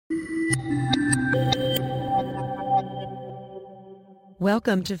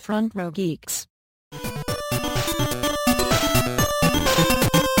Welcome to Front Row Geeks.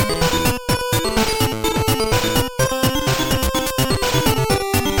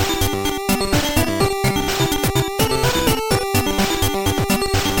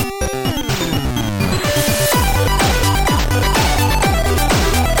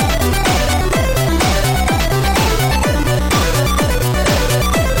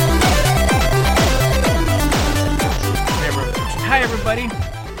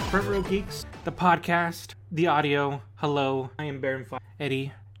 Front Row Geeks, the podcast, the audio. Hello, I am Baron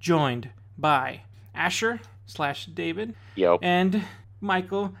Eddie, joined by Asher/David, Yo, and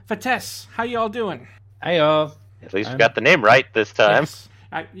Michael Fates. How y'all doing? Hi, y'all. At least we got the name right this time.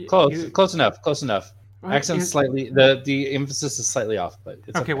 Yes. Close enough. What? Accent slightly, the emphasis is slightly off, but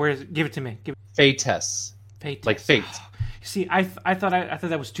it's okay. Where is it? Give it to me. Fates. Fate. Like fate. See, I thought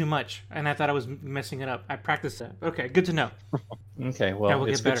that was too much, and I thought I was messing it up. I practiced that. Okay, good to know. Okay, well, we'll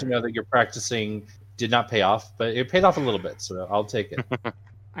it's get good to know that your practicing did not pay off, but it paid off a little bit, so I'll take it.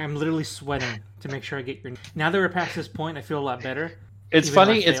 I am literally sweating to make sure I get your. Now that we're past this point, I feel a lot better. It's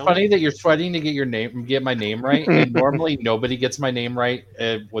funny that you're sweating to get my name right, and normally nobody gets my name right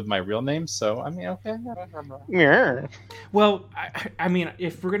with my real name. So I mean, okay. Yeah. Well, I mean,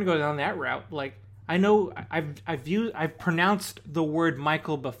 if we're gonna go down that route, like. I know I've pronounced the word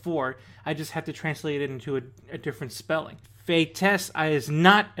Michael before. I just had to translate it into a different spelling. Fates is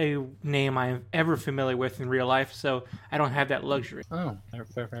not a name I am ever familiar with in real life, so I don't have that luxury. Oh,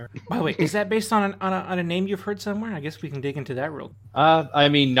 fair. By the way, is that based on a name you've heard somewhere? I guess we can dig into that real. I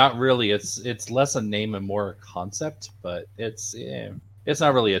mean, not really. It's less a name and more a concept, but it's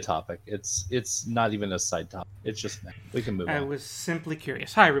not really a topic. It's not even a side topic. It's just we can move on. I was simply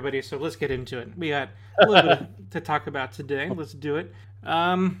curious. Hi, everybody. So let's get into it. We got a little bit to talk about today. Let's do it.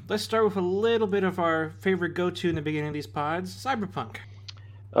 Let's start with a little bit of our favorite go-to in the beginning of these pods, Cyberpunk.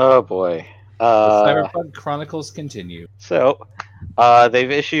 Oh boy. Cyberpunk Chronicles continue. So, they've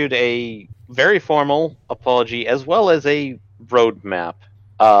issued a very formal apology as well as a roadmap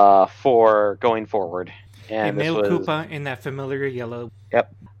for going forward. And a male Koopa in that familiar yellow.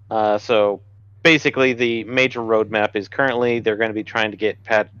 Yep. So basically, the major roadmap is currently they're going to be trying to get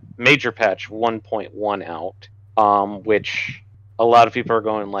major patch 1.1 out, which a lot of people are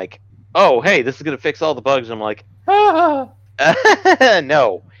going like, "Oh, hey, this is going to fix all the bugs." I'm like, no,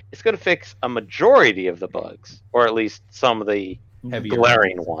 it's going to fix a majority of the bugs, or at least some of the heavier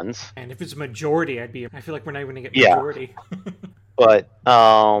glaring ones. And if it's a majority, I feel like we're not even going to get majority. But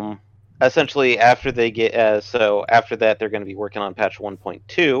essentially, after they get after that, they're going to be working on patch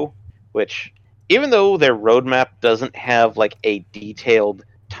 1.2, which, even though their roadmap doesn't have like a detailed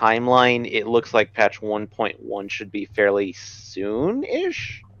timeline, it looks like patch 1.1 should be fairly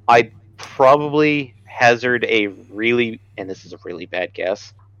soon-ish. I'd probably hazard and this is a really bad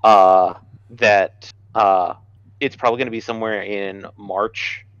guess, that it's probably going to be somewhere in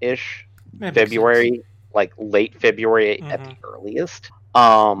March-ish, February, like late February at the earliest.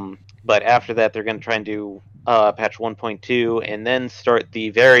 But after that, they're going to try and do patch 1.2 and then start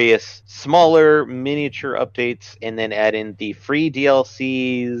the various smaller miniature updates and then add in the free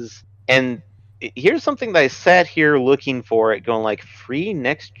DLCs. And here's something that I sat here looking for it, going like, free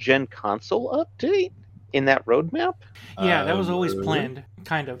next-gen console update in that roadmap? Yeah, that was always planned,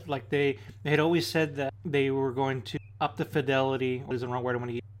 kind of. Like they had always said that they were going to up the fidelity. What is the wrong word I want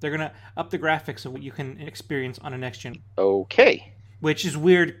to use? They're going to up the graphics of what you can experience on a next-gen. Okay. Which is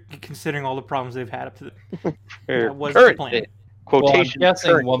weird considering all the problems they've had up to the that was the plan. Quotation. Well, I'm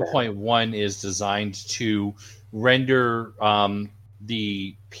guessing 1.1 is designed to render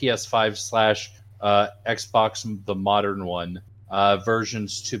the PS5 / Xbox, the modern one,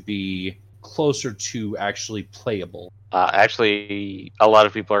 versions to be closer to actually playable. Actually, a lot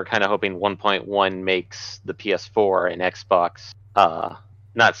of people are kind of hoping 1.1 makes the PS4 and Xbox,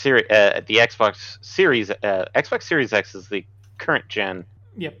 not Series, the Xbox Series X is the current gen,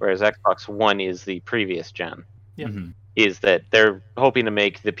 whereas Xbox One is the previous gen. Yep. Mm-hmm. Is that they're hoping to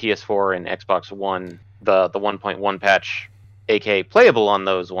make the PS4 and Xbox One the 1.1 patch, aka playable on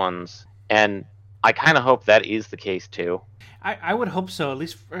those ones, and I kind of hope that is the case too. I would hope so, at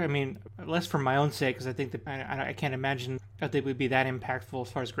least. Less for my own sake, because I think that I can't imagine that they would be that impactful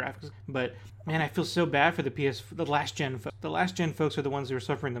as far as graphics. But man, I feel so bad for the last gen. The last gen folks are the ones who are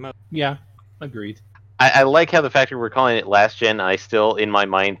suffering the most. Yeah, agreed. I like how the fact that we're calling it last gen. I still, in my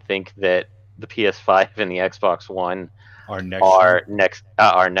mind, think that the PS5 and the Xbox One are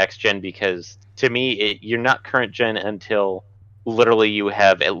next gen, because to me, you're not current gen until literally you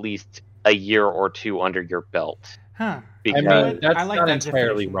have at least a year or two under your belt. Huh. Because I mean, that's I like not that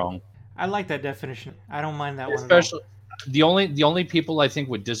entirely definition. wrong. I like that definition. I don't mind that one at all. Especially the only people I think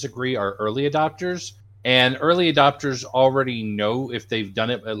would disagree are early adopters, and early adopters already know, if they've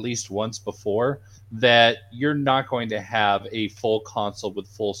done it at least once before, that you're not going to have a full console with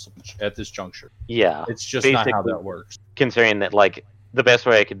full Switch at this juncture. yeah, It's just not how basically, that works. considering that, like, the best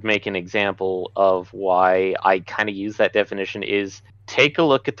way I could make an example of why I kind of use that definition is take a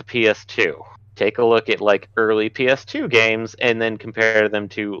look at the PS2. Take a look at, like, early PS2 games and then compare them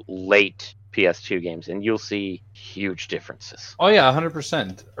to late PS2 games, and you'll see huge differences. Oh yeah,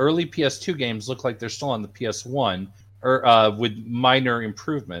 100%. Early PS2 games look like they're still on the PS1, or with minor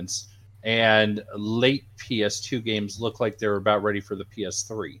improvements, and late PS2 games look like they're about ready for the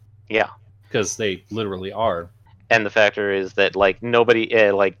PS3 Yeah. because they literally are. And the factor is that, like, nobody,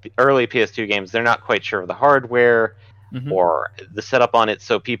 like, the early PS2 games, they're not quite sure of the hardware Mhm. or the setup on it,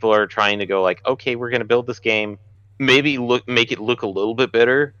 so people are trying to go, like, okay, we're going to build this game, maybe make it look a little bit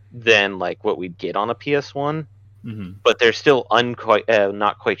better than, like, what we'd get on a PS1, Mhm. but they're still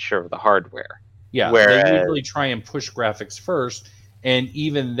not quite sure of the hardware. Yeah, Whereas- they usually try and push graphics first, and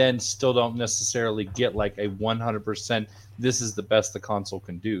even then still don't necessarily get like a 100%, this is the best the console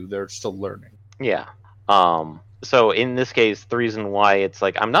can do. They're still learning. Yeah. So in this case, the reason why it's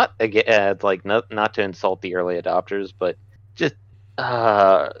like, I'm not like, not to insult the early adopters, but just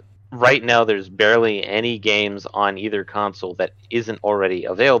right now there's barely any games on either console that isn't already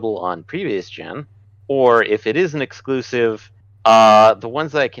available on previous gen, or if it is an exclusive, the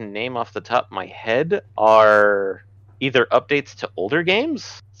ones that I can name off the top of my head are either updates to older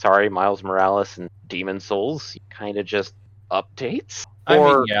games. Sorry, Miles Morales and Demon Souls, kind of just updates. I mean,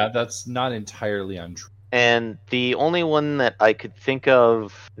 Or- yeah, that's not entirely untrue. And the only one that I could think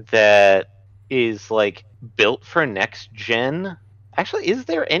of that is, like, built for next gen. Actually, is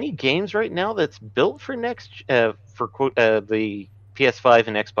there any games right now that's built for for quote the PS5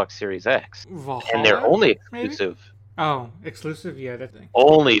 and Xbox Series X? Valhalla, And they're only maybe? exclusive, Oh, exclusive? Yeah, that thing.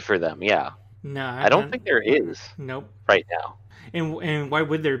 only for them. Yeah, No, I don't think there is Nope. right now. And why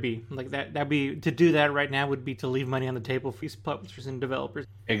would there be? Like that'd be, to do that right now would be to leave money on the table for these publishers and developers.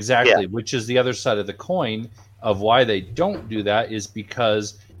 Exactly, Yeah. which is the other side of the coin of why they don't do that, is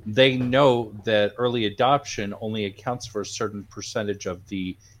because they know that early adoption only accounts for a certain percentage of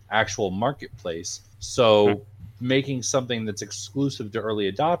the actual marketplace. So making something that's exclusive to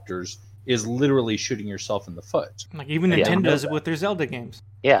early adopters is literally shooting yourself in the foot. Like even Yeah. Nintendo does it with their Zelda games.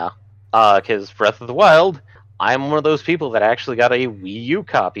 Yeah, because Breath of the Wild, I'm one of those people that actually got a Wii U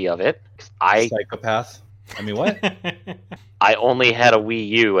copy of it. 'Cause Psychopath. I mean, what? I only had a Wii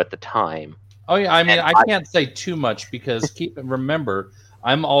U at the time. Oh yeah, I mean, And I can't say too much because remember,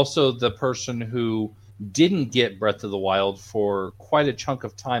 I'm also the person who didn't get Breath of the Wild for quite a chunk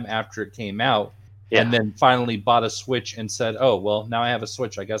of time after it came out, Yeah. and then finally bought a Switch and said, "Oh well, now I have a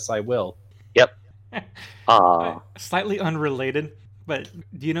Switch. I guess I will." Slightly unrelated, but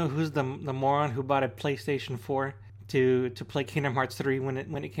do you know who's the moron who bought a PlayStation 4 to play Kingdom Hearts 3 when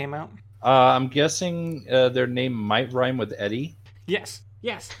it came out? I'm guessing their name might rhyme with Eddie. Yes,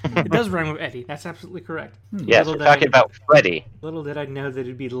 it does rhyme with Eddie. That's absolutely correct. Yes, Little we're did I- talking about Freddy. Little did I know that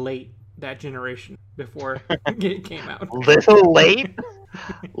it'd be late that generation before it came out. Little late?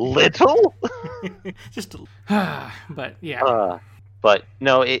 Little? Just, but yeah. But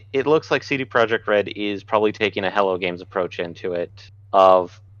no, it looks like CD Projekt Red is probably taking a Hello Games approach into it,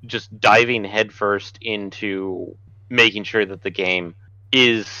 of just diving headfirst into making sure that the game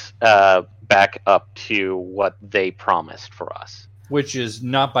is back up to what they promised for us. Which is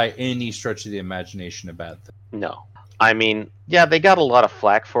not by any stretch of the imagination a bad thing. No. I mean, yeah, they got a lot of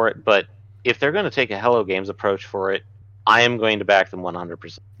flack for it, but if they're going to take a Hello Games approach for it, I am going to back them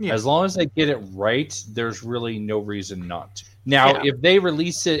 100%. Yeah. As long as they get it right, there's really no reason not to. Now, Yeah. if they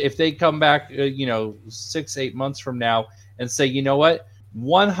release it, if they come back, 6-8 months from now and say, you know what,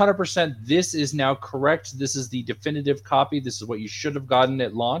 100%, this is now correct. This is the definitive copy. This is what you should have gotten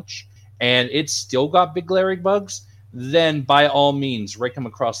at launch, and it's still got big glaring bugs, then by all means, rake them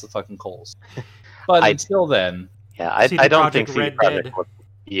across the fucking coals. But until then, Yeah, I CD don't Projekt think CD Red Projekt Dead. would.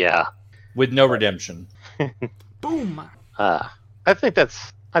 Yeah. with no redemption. Boom. I think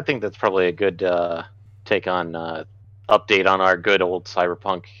that's probably a good take on update on our good old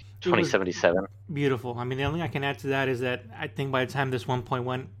Cyberpunk 2077. Beautiful. I mean, the only thing I can add to that is that I think by the time this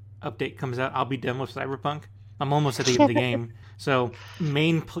 1.1 update comes out, I'll be done with Cyberpunk. I'm almost at the end of the game. So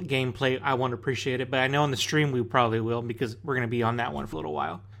main gameplay, I won't appreciate it, but I know on the stream we probably will, because we're going to be on that one for a little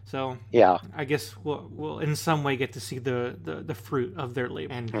while. So Yeah. I guess we'll in some way get to see the fruit of their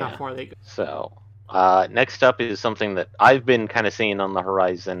labor and how Yeah. far they go. So next up is something that I've been kind of seeing on the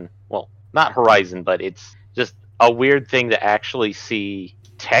horizon. Well, not horizon, but it's just a weird thing to actually see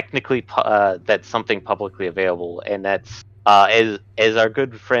technically that's something publicly available, and that's as our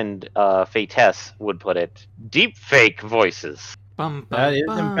good friend Faitess would put it, deep fake voices. Bum, bum, That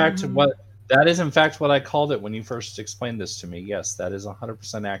is bum. in fact what I called it when you first explained this to me. Yes, that is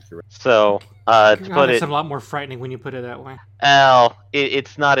 100% accurate. So to God, put that's it, a lot more frightening when you put it that way.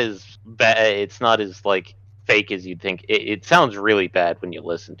 it's not as bad. It's not as like fake as you'd think. It sounds really bad when you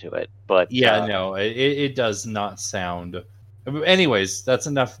listen to it, but Yeah, no, it does not sound. Anyways, that's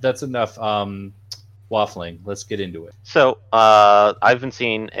enough. That's enough waffling. Let's get into it. So, I've been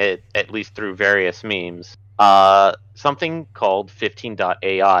seeing it at least through various memes. Something called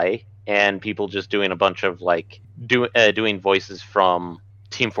 15.ai, and people just doing a bunch of like doing voices from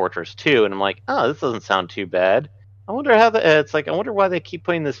Team Fortress 2, and I'm like, oh, this doesn't sound too bad. I wonder how it's like. I wonder why they keep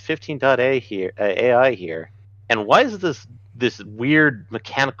putting this 15.ai here, AI here, and why is this weird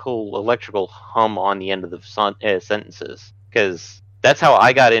mechanical electrical hum on the end of the sentences? Because that's how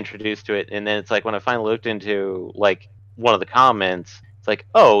I got introduced to it. And then it's like when I finally looked into like one of the comments, it's like,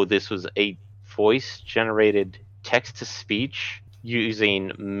 oh, this was a voice generated text to speech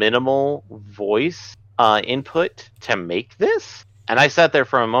using minimal voice input to make this. And I sat there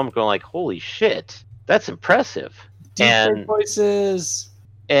for a moment going like, holy shit, that's impressive. Deep voices.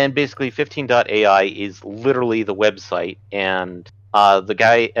 And basically 15.ai is literally the website, and the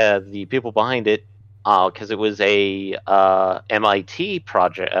guy, the people behind it, because it was a MIT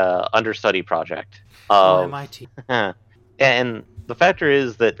project, understudy project. MIT. And the factor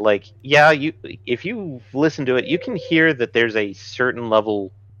is that, like, yeah, if you listen to it, you can hear that there's a certain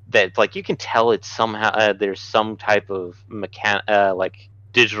level that, like, you can tell it's somehow there's some type of like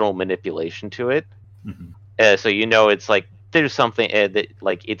digital manipulation to it. Mm-hmm. So it's like there's something that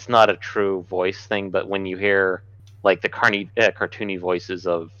like it's not a true voice thing, but when you hear like the cartoony voices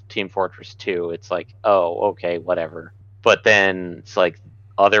of Team Fortress 2, it's like, oh, okay, whatever. But then it's like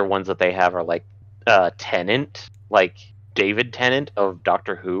other ones that they have are like Tennant, like David Tennant of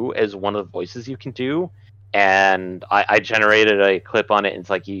Doctor Who as one of the voices you can do. And I generated a clip on it, and it's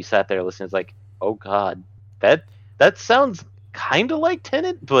like you sat there listening, it's like, oh god, that sounds kind of like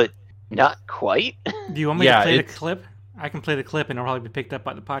Tennant, but not quite. Do you want me to play the clip? I can play the clip and it'll probably be picked up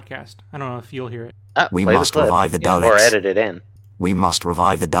by the podcast. I don't know if you'll hear it. We must revive the Daleks. Or edit it in. We must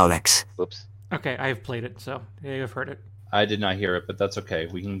revive the Daleks. Whoops. Okay, I have played it, so you've heard it. I did not hear it, but that's okay.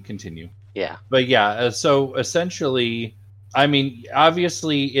 We can continue. Yeah. But yeah, so essentially, I mean,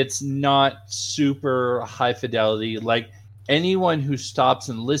 obviously it's not super high fidelity. Like, anyone who stops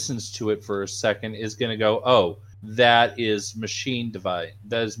and listens to it for a second is going to go, oh, that is machine driven.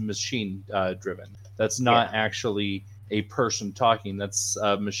 That's not actually a person talking. That's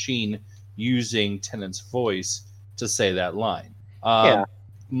a machine using Tennant's voice to say that line.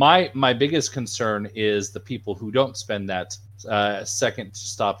 My biggest concern is the people who don't spend that second to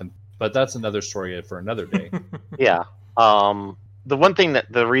stop but that's another story for another day. Yeah. The one thing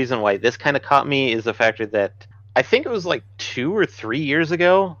the reason why this kind of caught me is the factor that I think it was like 2 or 3 years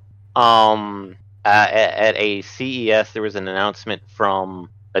ago, at a CES, there was an announcement from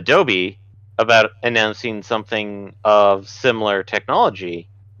Adobe about announcing something of similar technology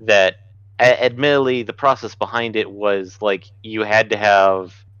that, admittedly, the process behind it was like you had to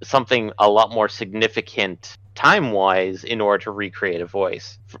have something a lot more significant time-wise in order to recreate a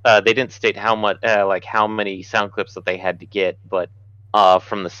voice. They didn't state how much, like how many sound clips that they had to get, but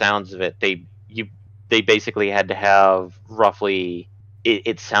from the sounds of it, they basically had to have roughly.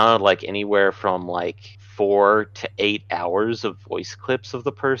 It sounded like anywhere from like 4 to 8 hours of voice clips of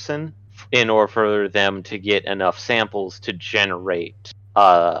the person in order for them to get enough samples to generate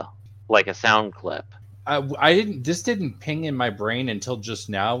like a sound clip. This didn't ping in my brain until just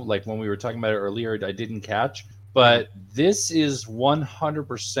now. Like when we were talking about it earlier, I didn't catch. But this is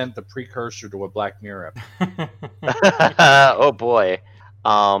 100% the precursor to a Black Mirror episode. Oh boy.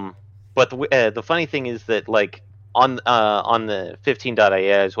 But the funny thing is that like on the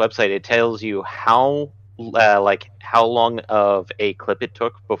 15.ai's website, it tells you how long of a clip it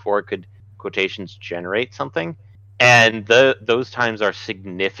took before it could quotations generate something, and those times are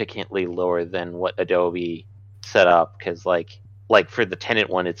significantly lower than what Adobe set up. Because like for the Tenet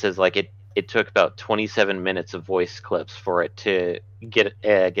one, it says like it took about 27 minutes of voice clips for it to get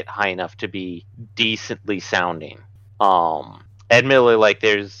high enough to be decently sounding. Admittedly, like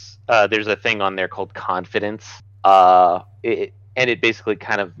there's a thing on there called confidence. It basically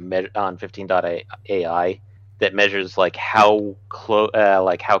kind of on 15.ai that measures like how close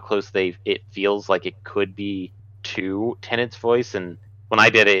it feels like it could be to Tennant's voice. And when I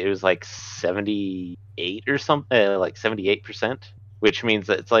did it, it was like 78 or something, like 78%. which means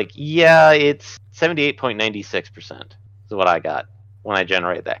that it's like, yeah, it's 78.96% is what I got when I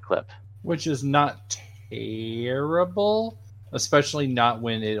generated that clip. Which is not terrible, especially not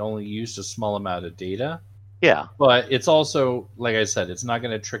when it only used a small amount of data. Yeah. But it's also, like I said, it's not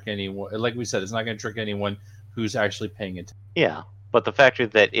going to trick anyone. Like we said, it's not going to trick anyone who's actually paying attention. Yeah. But the fact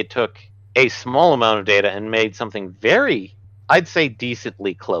that it took a small amount of data and made something very, I'd say,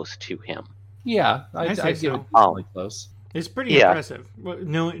 decently close to him. Yeah, I'd say give so. it decently close. It's pretty impressive,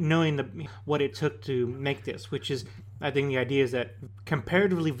 knowing what it took to make this, which is, I think the idea is that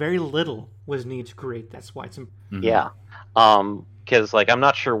comparatively very little was needed to create. That's why it's important. Yeah. Because, like, I'm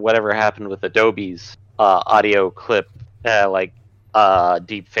not sure whatever happened with Adobe's audio clip,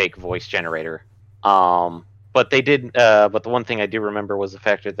 deep fake voice generator. But they did. But the one thing I do remember was the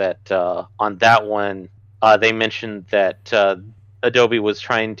factor that on that one, they mentioned that Adobe was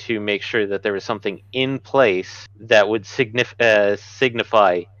trying to make sure that there was something in place that would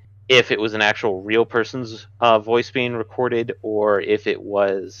signify if it was an actual real person's voice being recorded or if it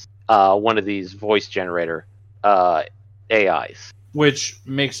was one of these voice generator AIs. Which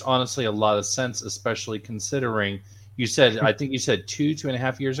makes, honestly, a lot of sense, especially considering I think you said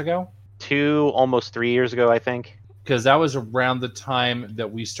 2.5 years ago? Almost 3 years ago, I think. Because that was around the time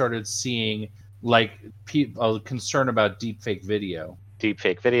that we started seeing like a concern about deepfake video.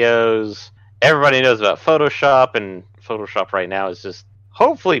 Deepfake videos. Everybody knows about Photoshop, and Photoshop right now is just...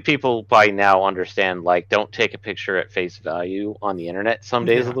 Hopefully people by now understand, like, don't take a picture at face value on the internet some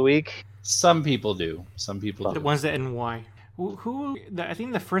days of the week. Some people do. The ones that end in Y. I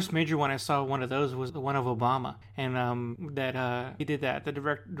think the first major one I saw one of those was the one of Obama, and he did that. The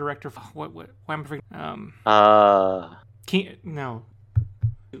director. Why am I forgetting? No.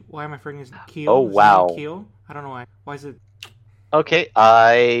 Why am I forgetting his Keel? Oh, wow. Keel? I don't know why. Why is it? Okay,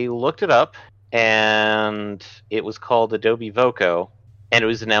 I looked it up, and it was called Adobe Voco, and it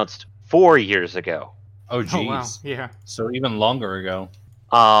was announced 4 years ago. Oh, geez. Oh, wow. Yeah. So even longer ago.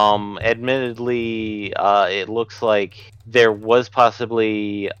 Admittedly, it looks like there was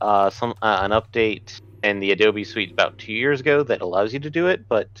possibly an update in the Adobe Suite about 2 years ago that allows you to do it,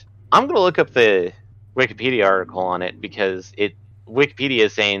 but I'm going to look up the Wikipedia article on it because Wikipedia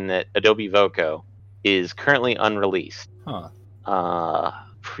is saying that Adobe Voco is currently unreleased. Huh.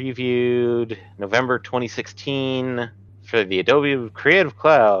 Previewed November 2016 for the Adobe Creative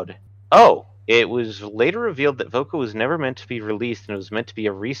Cloud. Oh! It was later revealed that Voco was never meant to be released and it was meant to be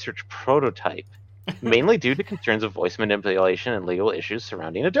a research prototype, mainly due to concerns of voice manipulation and legal issues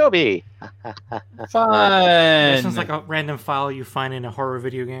surrounding Adobe. Fun! That sounds like a random file you find in a horror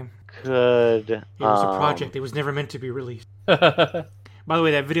video game. Good. It was a project. It was never meant to be released. By the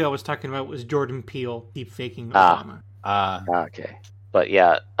way, that video I was talking about was Jordan Peele deep faking Obama. Okay. But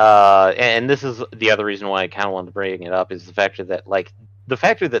yeah, and this is the other reason why I kind of wanted to bring it up is the factor that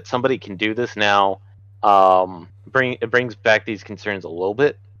somebody can do this now, it brings back these concerns a little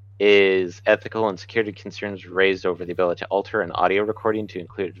bit, is ethical and security concerns raised over the ability to alter an audio recording to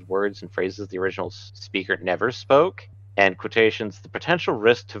include words and phrases the original speaker never spoke, and quotations, the potential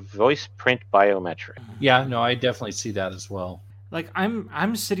risk to voice print biometric. Yeah, no, I definitely see that as well. Like,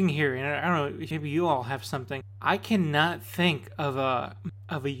 I'm sitting here, and I don't know, maybe you all have something. I cannot think of a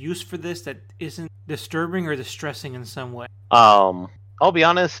use for this that isn't disturbing or distressing in some way. I'll be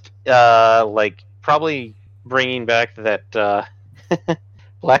honest, probably bringing back that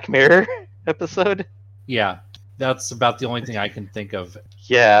Black Mirror episode. Yeah, that's about the only thing I can think of.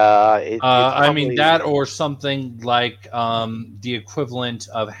 Yeah. I mean, that or something like the equivalent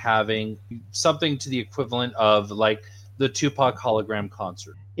of having something to the equivalent of, like, the Tupac hologram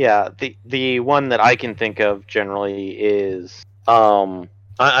concert. Yeah, the one that I can think of generally is... I'm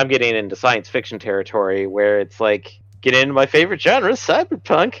getting into science fiction territory where it's like, get into my favorite genre,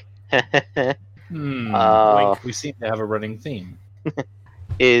 cyberpunk. We seem to have a running theme.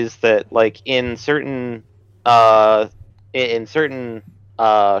 Is that, like, in certain shows that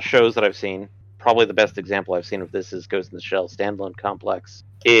I've seen, probably the best example I've seen of this is Ghost in the Shell Standalone Complex,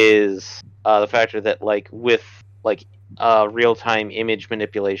 is the factor that, like, with, like, real-time image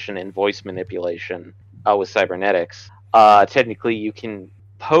manipulation and voice manipulation with cybernetics, technically you can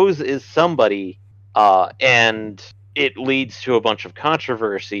pose as somebody, and it leads to a bunch of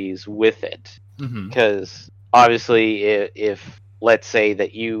controversies with it. Because obviously if let's say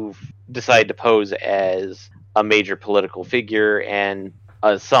that you decide to pose as a major political figure and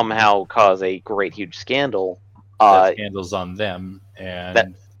somehow cause a great huge scandal, that scandal's on them,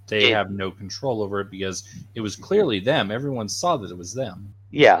 and they have no control over it because it was clearly them. Everyone saw that it was them.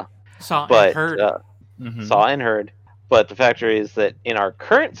 Yeah. Saw and heard. Saw and heard. But the factor is that in our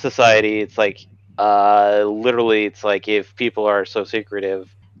current society, it's like, literally, it's like if people are so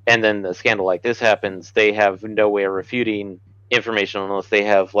secretive, and then a scandal like this happens, they have no way of refuting information unless they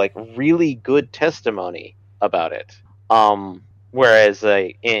have like really good testimony about it. Whereas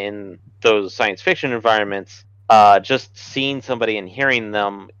in those science fiction environments, just seeing somebody and hearing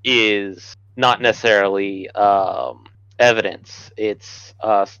them is not necessarily evidence. It's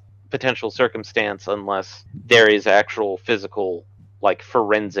potential circumstance unless there is actual physical, like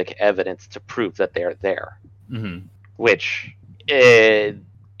forensic evidence to prove that they're there. Mm-hmm. Which, in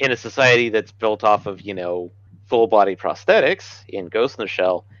a society that's built off of full body prosthetics in Ghost in the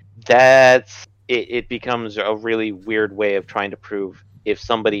Shell, it becomes a really weird way of trying to prove if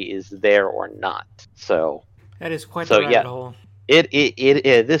somebody is there or not. So that is quite the rabbit hole.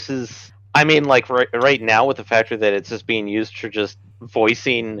 This is, I mean, like right now with the factor that it's just being used for just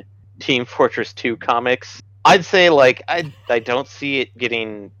voicing Team Fortress 2 comics, I'd say like I don't see it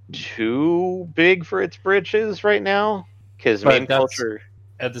getting too big for its britches right now, because meme culture.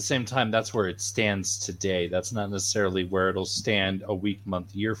 At the same time, that's where it stands today. That's not necessarily where it'll stand a week,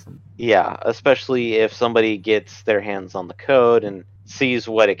 month, year from now. Yeah, especially if somebody gets their hands on the code and sees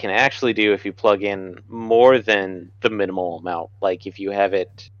what it can actually do if you plug in more than the minimal amount. Like if you have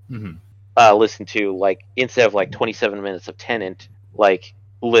it listen to, like, instead of like 27 minutes of Tenant, like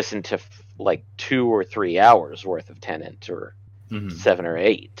listen to like 2 or 3 hours worth of Tenant, or 7 or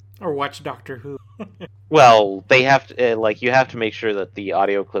 8. Or watch Doctor Who. Well, they have to, you have to make sure that the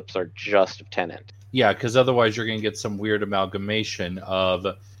audio clips are just of Tenant. Yeah, because otherwise you're going to get some weird amalgamation of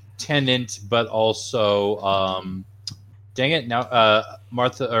Tenant, but also, dang it, now,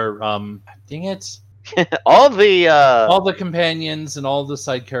 Martha, or, dang it. all the companions and all the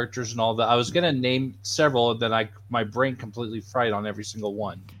side characters and all that. I was going to name several, and then my brain completely fried on every single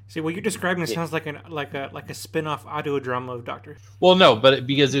one. See, what you're describing sounds like a spin-off audio drama of Doctor. Well, no, but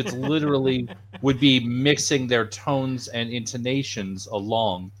because it's literally would be mixing their tones and intonations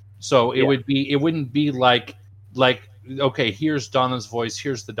along. So it wouldn't be like okay, here's Donna's voice,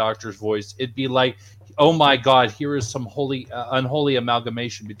 here's the Doctor's voice. It'd be like, oh my God, here is some unholy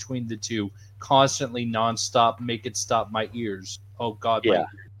amalgamation between the two, constantly nonstop. Make it stop my ears. Oh God, yeah.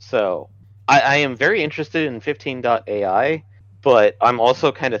 So I am very interested in 15.ai. But I'm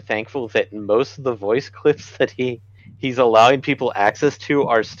also kind of thankful that most of the voice clips that he's allowing people access to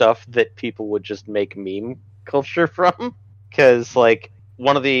are stuff that people would just make meme culture from. Because, like,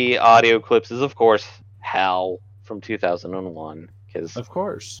 one of the audio clips is, of course, Hal from 2001. Because, of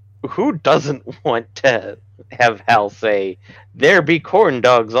course, who doesn't want to have Hal say, "There be corn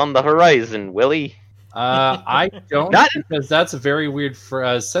dogs on the horizon, Willie"? I don't, because that's a very weird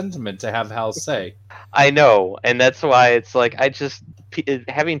sentiment to have Hal say. I know, and that's why it's like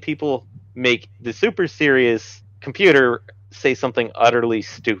having people make the super serious computer say something utterly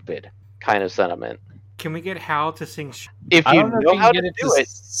stupid kind of sentiment. Can we get Hal to sing? If you know how to do it,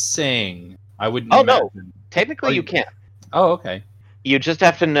 sing. I wouldn't. Oh no, technically you can't. Oh, okay. You just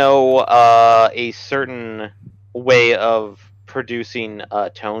have to know a certain way of producing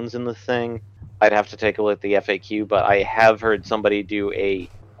tones in the thing. I'd have to take a look at the FAQ, but I have heard somebody do a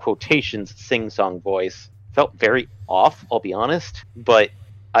quotations sing-song voice. Felt very off, I'll be honest, but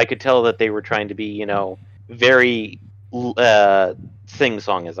I could tell that they were trying to be, very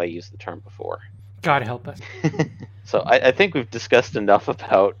sing-song, as I used the term before. God help us. So I think we've discussed enough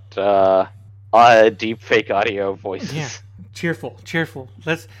about deep fake audio voices. Yeah, cheerful.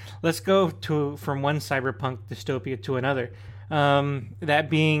 Let's go from one cyberpunk dystopia to another. That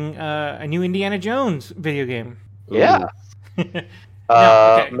being a new Indiana Jones video game. Yeah.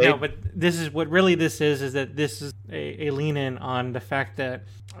 No, but this is what really this is that this is a lean-in on the fact that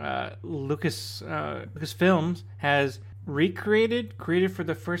Lucasfilms has created for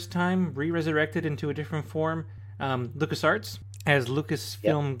the first time, resurrected into a different form, LucasArts as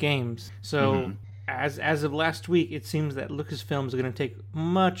Lucasfilm Games. So as of last week, it seems that Lucasfilms is going to take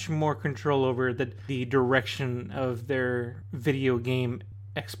much more control over the direction of their video game.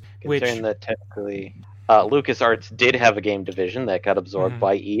 Considering that technically, LucasArts did have a game division that got absorbed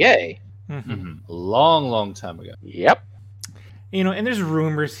by EA. A long time ago. Yep. And there's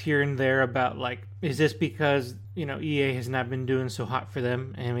rumors here and there about, like, is this because, EA has not been doing so hot for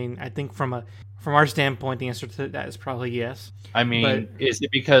them? I mean, I think from our standpoint, the answer to that is probably yes. I mean, is it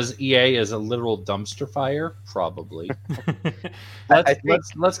because EA is a literal dumpster fire? Probably.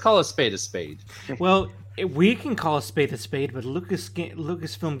 Let's call a spade a spade. Well, we can call a spade, but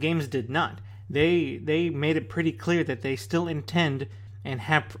Lucasfilm Games did not. They made it pretty clear that they still intend and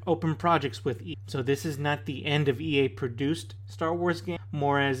have open projects with EA. So this is not the end of EA-produced Star Wars game,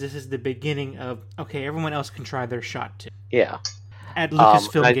 more as this is the beginning of, okay, everyone else can try their shot too. Yeah. At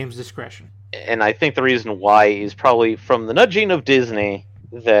Lucasfilm Games' discretion. and I think the reason why is probably from the nudging of Disney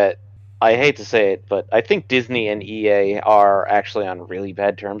that I hate to say it, but I think Disney and EA are actually on really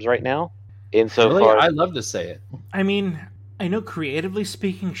bad terms right now. Insofar, I love to say it. I mean, I know creatively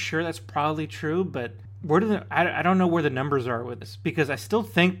speaking, sure, that's probably true, but I don't know where the numbers are with this, because I still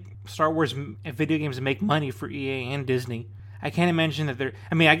think Star Wars video games make money for EA and Disney. I can't imagine that they're...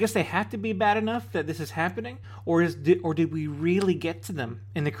 I mean, I guess they have to be bad enough that this is happening, or did we really get to them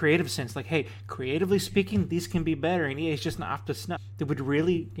in the creative sense? Like, hey, creatively speaking, these can be better, and EA's just not off to snuff.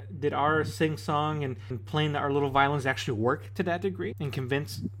 Did our sing-song and playing our little violins actually work to that degree and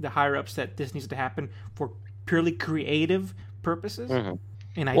convince the higher-ups that this needs to happen for purely creative purposes?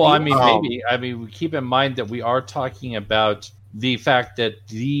 Mm-hmm. Well, I mean, maybe. I mean, keep in mind that we are talking about the fact that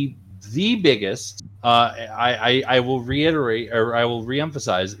the biggest, I will reiterate, or I will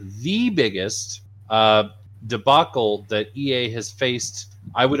reemphasize, the biggest debacle that EA has faced,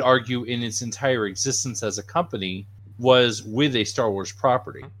 I would argue, in its entire existence as a company, was with a Star Wars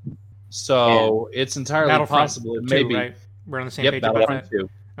property. So it's entirely possible it may be. Right? We're on the same page. Battlefront 2.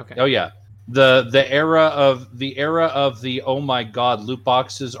 Okay. Oh yeah. The era of the oh my god, loot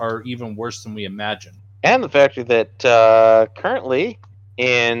boxes are even worse than we imagined. And the fact that currently,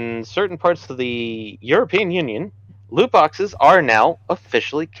 in certain parts of the European Union, loot boxes are now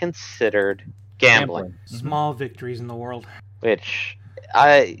officially considered gambling. Small victories in the world. Which,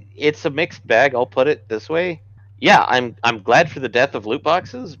 it's a mixed bag. I'll put it this way. Yeah, I'm glad for the death of loot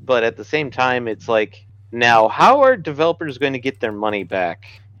boxes, but at the same time, it's like, now how are developers going to get their money back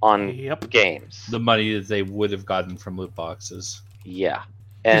on games? The money that they would have gotten from loot boxes. Yeah,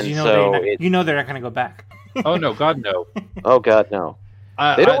 and they're not going to go back. Oh no, God no. Oh God no.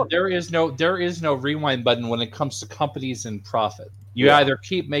 There is no rewind button when it comes to companies and profit. You either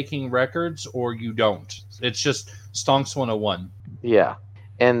keep making records or you don't. It's just Stonks 101. Yeah,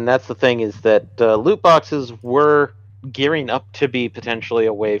 and that's the thing, is that loot boxes were gearing up to be potentially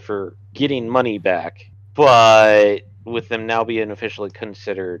a way for getting money back, but with them now being officially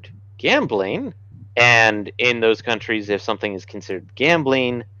considered gambling, and in those countries, if something is considered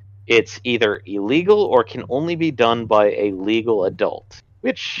gambling, it's either illegal or can only be done by a legal adult.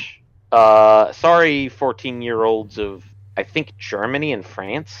 Which, sorry, 14-year-olds of, I think, Germany and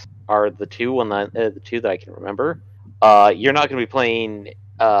France are the two that I can remember. You're not going to be playing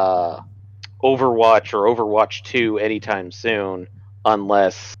Overwatch or Overwatch 2 anytime soon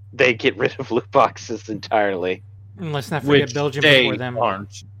unless they get rid of loot boxes entirely. And let's not forget Belgium before them.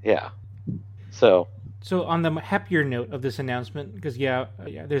 Aren't. Yeah. So on the happier note of this announcement, because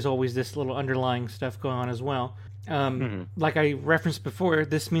there's always this little underlying stuff going on as well. Like I referenced before,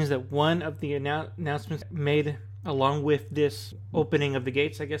 this means that one of the announcements made along with this opening of the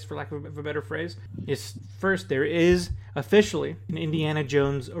gates, I guess for lack of a better phrase, is first, there is officially an Indiana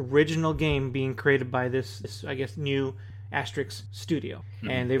Jones original game being created by this I guess, new Asterix studio.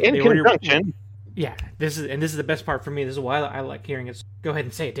 And they conjunction. Yeah, this is the best part for me. This is why I like hearing it. Go ahead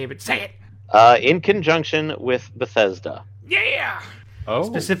and say it, David. Say it. In conjunction with Bethesda. Yeah. Oh.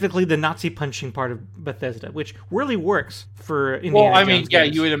 Specifically, the Nazi punching part of Bethesda, which really works for Indiana Jones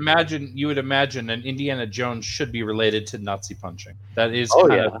games. You would imagine an Indiana Jones should be related to Nazi punching. That is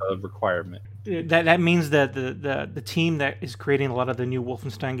kind of a requirement. That means that the team that is creating a lot of the new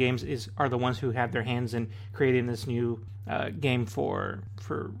Wolfenstein games are the ones who have their hands in creating this new game for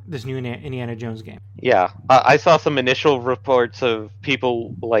this new Indiana Jones game. Yeah, I saw some initial reports of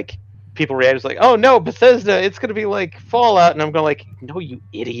people reacted like, "Oh no, Bethesda! It's going to be like Fallout," and I'm going like, "No, you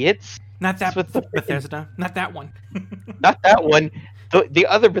idiots! Not that Bethesda, not that one, not that one. The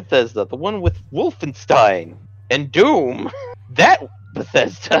other Bethesda, the one with Wolfenstein and Doom, that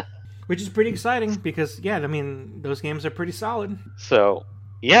Bethesda." Which is pretty exciting because, those games are pretty solid. So,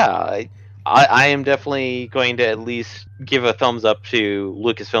 yeah, I am definitely going to at least give a thumbs up to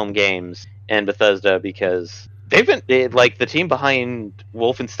Lucasfilm Games and Bethesda, because they've been, the team behind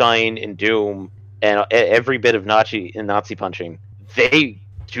Wolfenstein and Doom and every bit of Nazi punching, they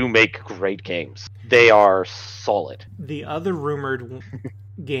do make great games. They are solid. The other rumored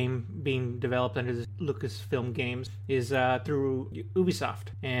game being developed under this Lucasfilm Games is through Ubisoft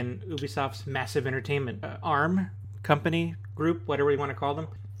and Ubisoft's Massive Entertainment arm company group, whatever you want to call them.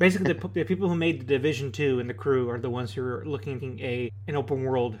 Basically, the people who made the Division 2 and the crew are the ones who are looking at an open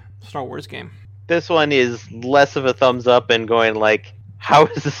world Star Wars game. This one is less of a thumbs up and going like, how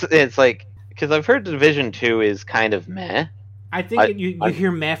is this? It's like, because I've heard Division 2 is kind of meh. I think you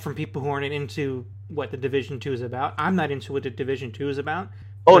hear meh from people who aren't into what the Division 2 is about. I'm not into what the Division 2 is about.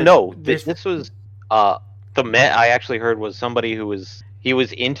 Oh no, this was the meh I actually heard was somebody who was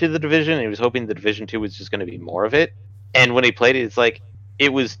into the Division and he was hoping the Division 2 was just going to be more of it. And when he played it, it's like,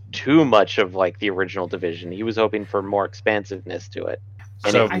 it was too much of like the original Division. He was hoping for more expansiveness to it.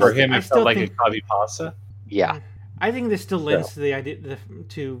 And So it for worked. him, I it still felt like think- a copy pasta. Yeah. I think this still lends to the idea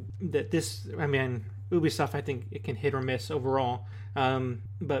that this. I mean, Ubisoft. I think it can hit or miss overall.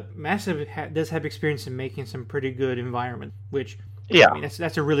 But Massive does have experience in making some pretty good environments, which. Yeah. I mean,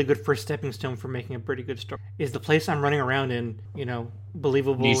 that's a really good first stepping stone for making a pretty good story. Is the place I'm running around in,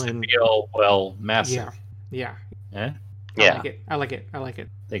 believable Needs to and feel massive. yeah. Eh? Yeah. I like it.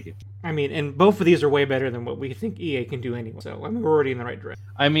 Thank you. I mean, and both of these are way better than what we think EA can do anyway. So I mean, we're already in the right direction.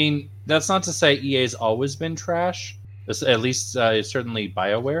 I mean, that's not to say EA's always been trash. At least certainly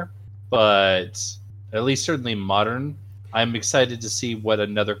BioWare, but at least certainly modern. I'm excited to see what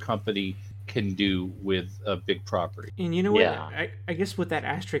another company can do with a big property. And you know what? Yeah. I guess with that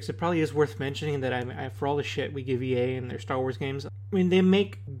asterisk, it probably is worth mentioning that I for all the shit we give EA and their Star Wars games, I mean, they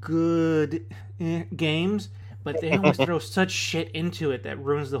make good games, but they always throw such shit into it that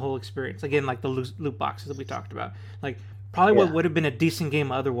ruins the whole experience. Again, like the loot boxes that we talked about. Like, probably what would have been a decent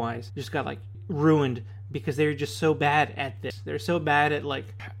game otherwise just got, like, ruined because they're just so bad at this. They're so bad at, like,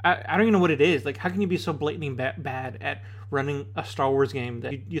 I don't even know what it is. Like, how can you be so blatantly bad at running a Star Wars game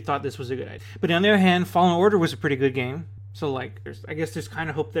that you thought this was a good idea? But on the other hand, Fallen Order was a pretty good game. So, like, I guess there's kind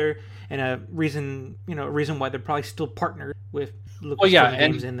of hope there, and a reason why they're probably still partnered with Lucasfilm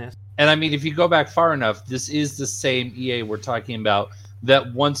Games in this. And I mean, if you go back far enough, this is the same EA we're talking about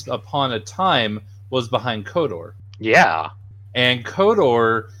that once upon a time was behind KOTOR. Yeah. And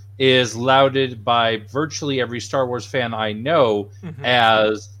KOTOR is lauded by virtually every Star Wars fan I know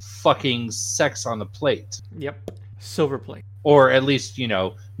as fucking sex on the plate. Yep. Silver plate. Or at least,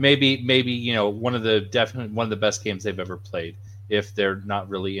 maybe one of the best games they've ever played, if they're not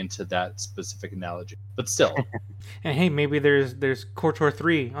really into that specific analogy. But still. And hey, maybe there's KOTOR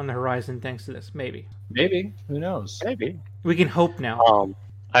 3 on the horizon thanks to this. Maybe. Who knows? Maybe. We can hope now.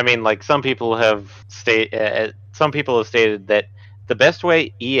 I mean, like some people have stated that the best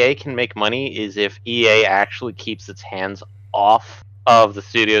way EA can make money is if EA actually keeps its hands off of the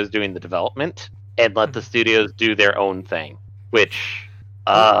studios doing the development and let the studios do their own thing. Which,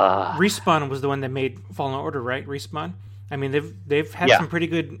 Respawn was the one that made Fallen Order, right? Respawn. I mean, they've had some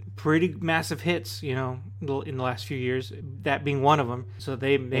pretty massive hits, in the last few years. That being one of them. So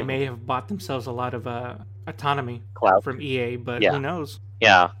they may have bought themselves a lot of autonomy from EA, but who knows?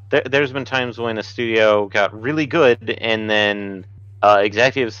 Yeah, there's been times when a studio got really good, and then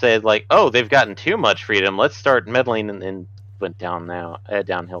executives said like, "Oh, they've gotten too much freedom. Let's start meddling," and then went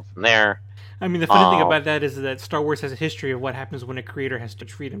downhill from there. I mean, the funny thing about that is that Star Wars has a history of what happens when a creator has to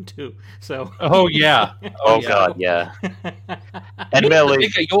freedom too. So. Oh yeah. God, yeah. And Millie,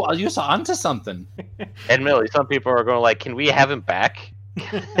 you're onto something. And Millie, some people are going like, "Can we have him back?"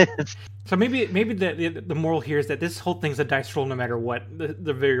 So maybe the moral here is that this whole thing's a dice roll, no matter what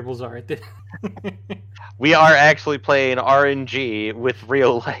the variables are. We are actually playing RNG with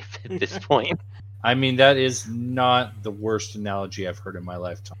real life at this point. I mean, that is not the worst analogy I've heard in my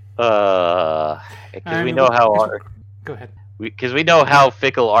lifetime. Because we know how go ahead. Because we know how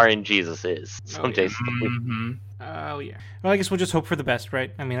fickle RNGesus is. Some days. Oh yeah. Well, I guess we'll just hope for the best,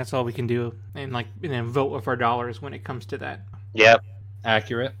 right? I mean, that's all we can do, and then vote with our dollars when it comes to that. Yep.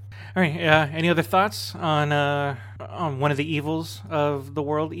 Accurate. All right. Any other thoughts on one of the evils of the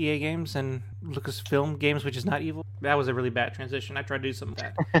world, EA Games and Lucasfilm Games, which is not evil? That was a really bad transition. I tried to do something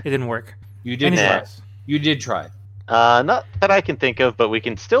like that. It didn't work. You did try. You did try. Not that I can think of, but we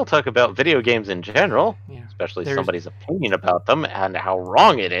can still talk about video games in general, especially somebody's opinion about them and how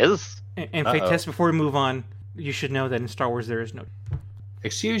wrong it is. And Fate, before we move on, you should know that in Star Wars there is no...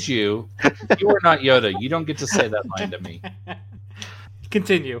 Excuse you. You are not Yoda. You don't get to say that line to me.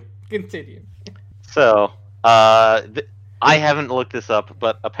 Continue. So, I haven't looked this up,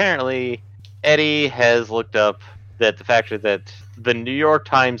 but apparently Eddie has looked up that the fact that the New York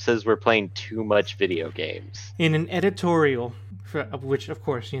Times says we're playing too much video games. In an editorial, which of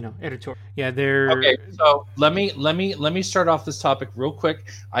course, editorial. Yeah, they're... Okay, so let me start off this topic real quick.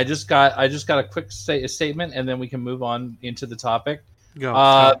 I just got a quick statement, and then we can move on into the topic.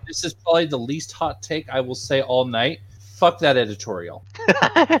 Go. This is probably the least hot take I will say all night. Fuck that editorial.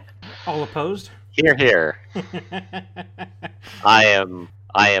 All opposed? Here. I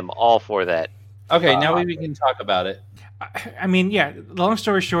am all for that. Okay, now we can talk about it. I mean, yeah, the long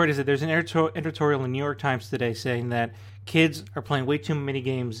story short is that there's an editorial in the New York Times today saying that kids are playing way too many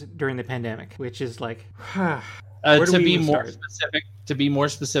games during the pandemic, which is like... To be more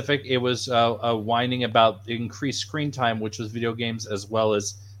specific, it was whining about increased screen time, which was video games as well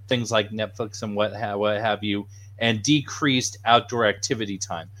as things like Netflix and what have you, and decreased outdoor activity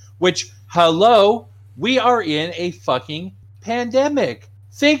time. Which, hello, we are in a fucking pandemic.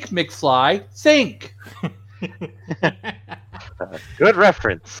 Think, McFly, think. Good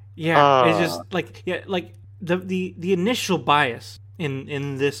reference. Yeah, it's just like the initial bias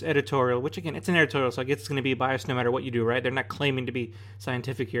in this editorial, which again, it's an editorial, so I guess it's going to be biased no matter what you do, right? They're not claiming to be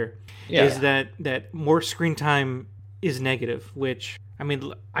scientific here. Yeah. Is that more screen time is negative? Which, I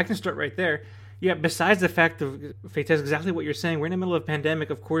mean, I can start right there. Yeah, besides the fact of Fate says exactly what you're saying, we're in the middle of a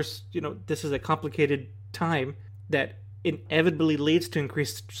pandemic. Of course, this is a complicated time that inevitably leads to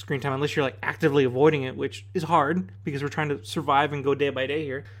increased screen time unless you're like actively avoiding it, which is hard because we're trying to survive and go day by day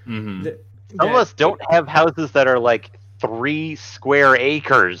here. Mm-hmm. Some of us don't have houses that are like 3 square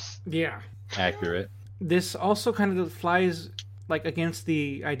acres. Yeah. Accurate. This also kind of flies like against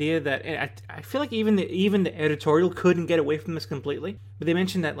the idea that I feel like even the editorial couldn't get away from this completely. But they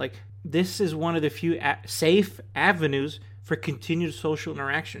mentioned that like this is one of the few safe avenues for continued social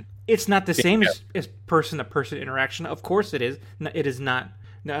interaction. It's not the same as person-to-person interaction. Of course it is. It is not.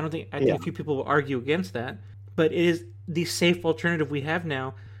 No, I think a few people will argue against that. But it is the safe alternative we have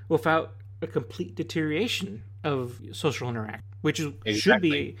now without a complete deterioration of social interaction, which should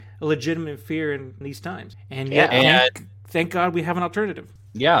be a legitimate fear in these times. And yet, thank God we have an alternative.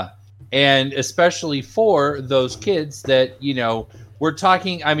 Yeah. And especially for those kids that, we're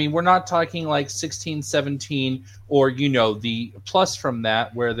talking, I mean, we're not talking like 16, 17, or, the plus from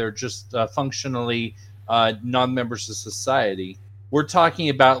that where they're just functionally non-members of society. We're talking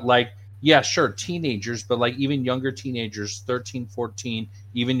about like, yeah, sure, teenagers, but like even younger teenagers, 13, 14,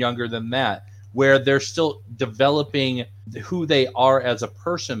 even younger than that, where they're still developing who they are as a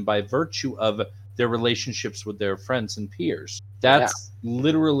person by virtue of their relationships with their friends and peers. That is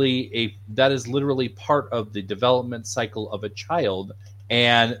literally part of the development cycle of a child.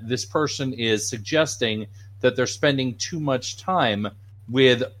 And this person is suggesting that they're spending too much time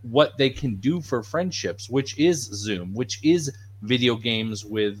with what they can do for friendships, which is Zoom, which is video games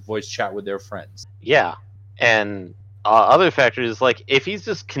with voice chat with their friends. Yeah. And other factors, like if he's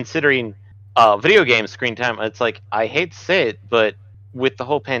just considering video game screen time, it's like, I hate to say it, but with the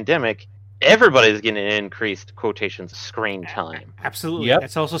whole pandemic, everybody's getting increased quotations screen time. Absolutely. Yep.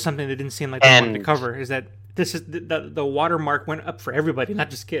 That's also something that didn't seem like they wanted to cover, is that this is the watermark went up for everybody, not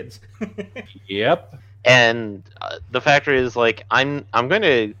just kids. Yep. And the factor is like, I'm going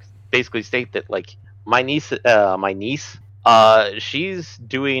to basically state that like my niece, she's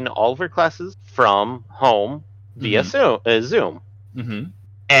doing all of her classes from home via Zoom. Mm-hmm.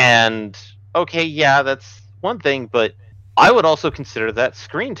 And okay, yeah, that's one thing, but I would also consider that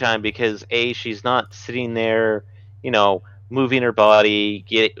screen time because she's not sitting there, moving her body,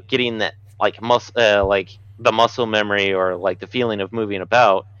 getting that like the muscle memory or like the feeling of moving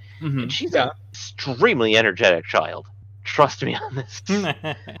about. Mm-hmm. And she's an extremely energetic child. Trust me on this.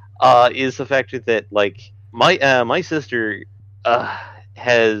 Is the fact that like my sister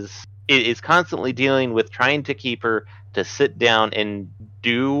is constantly dealing with trying to keep her to sit down and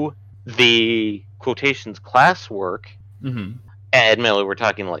do the quotations classwork. Mm-hmm. Admittedly, we're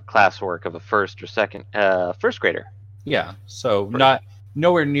talking like classwork of a first grader. Yeah, so not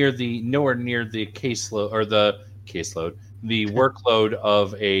nowhere near the caseload or the workload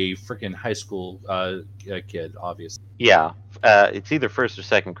of a freaking high school kid, obviously. Yeah, it's either first or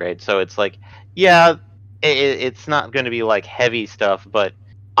second grade, so it's like, yeah, it's not going to be like heavy stuff, but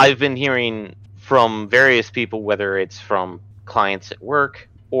I've been hearing from various people, whether it's from clients at work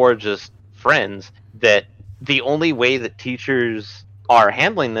or just friends, that the only way that teachers are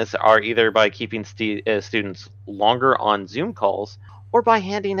handling this are either by keeping students longer on Zoom calls or by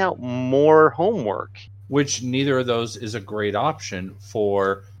handing out more homework. Which neither of those is a great option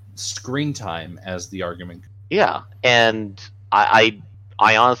for screen time, as the argument. Yeah, and I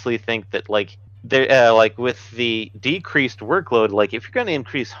honestly think that like with the decreased workload, like if you're going to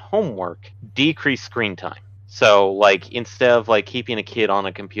increase homework, decrease screen time. So like instead of like keeping a kid on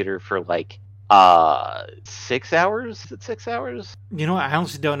a computer for like 6 hours? Is it 6 hours? I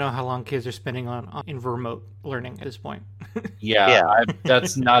honestly don't know how long kids are spending in remote learning at this point.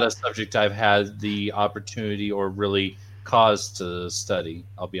 That's not a subject I've had the opportunity or really cause to study,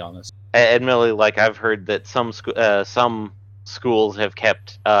 I'll be honest. Admittedly, like I've heard that some schools have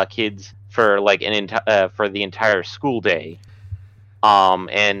kept kids for like for the entire school day.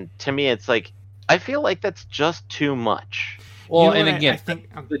 And to me it's like, I feel like that's just too much. Well, and again, I think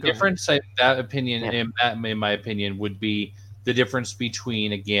the difference in that opinion, in my opinion, would be the difference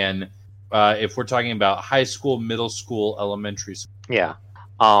between, again, if we're talking about high school, middle school, elementary school. Yeah.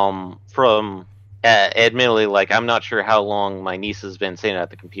 From admittedly, like I'm not sure how long my niece has been sitting at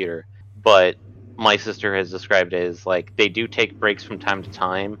the computer, but my sister has described it as like they do take breaks from time to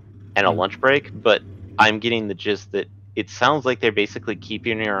time and a lunch break, but I'm getting the gist that it sounds like they're basically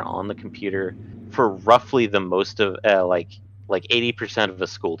keeping her on the computer for roughly the most of like 80% of a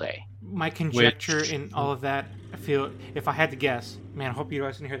school day. My conjecture in all of that, I feel, if I had to guess, man, I hope you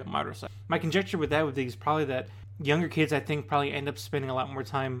guys can hear the monitor side. My conjecture with that would be is probably that younger kids, I think, probably end up spending a lot more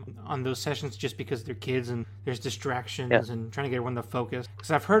time on those sessions just because they're kids and there's distractions and trying to get everyone to focus.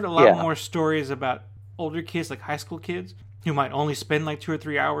 Because I've heard a lot more stories about older kids, like high school kids, who might only spend like 2 or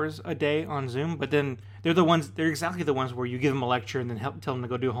 3 hours a day on Zoom, but then they're exactly the ones where you give them a lecture and then tell them to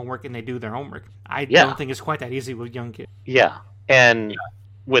go do homework and they do their homework. I don't think it's quite that easy with young kids. Yeah, and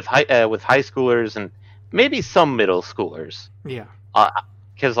with high schoolers and maybe some middle schoolers. Yeah,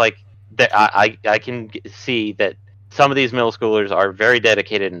 because like I can see that some of these middle schoolers are very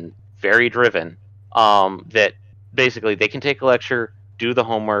dedicated and very driven. That basically they can take a lecture, do the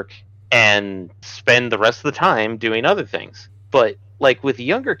homework, and spend the rest of the time doing other things. But like with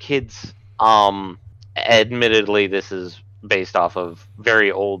younger kids, admittedly this is based off of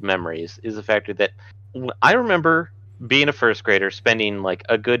very old memories, is the fact that I remember being a first grader spending like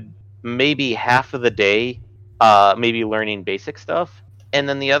a good maybe half of the day maybe learning basic stuff, and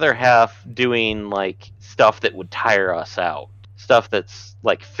then the other half doing like stuff that would tire us out, stuff that's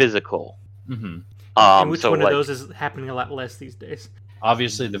like physical. Mm-hmm. And which one of like, those is happening a lot less these days?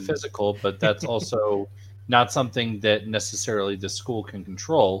 Obviously the physical, but that's also not something that necessarily the school can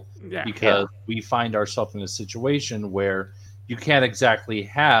control, because we find ourselves in a situation where you can't exactly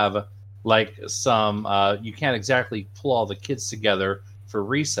have like you can't exactly pull all the kids together for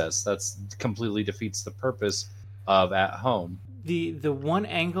recess. That's completely defeats the purpose of at home. The one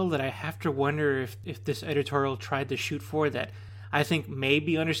angle that I have to wonder if this editorial tried to shoot for, that I think may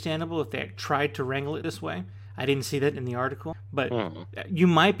be understandable if they tried to wrangle it this way. I didn't see that in the article, but you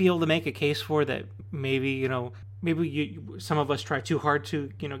might be able to make a case for that. Maybe some of us try too hard to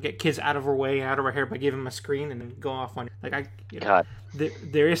get kids out of our way, out of our hair by giving them a screen and then go off on like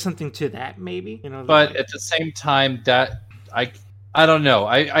there is something to that maybe. But at the same time, that I don't know.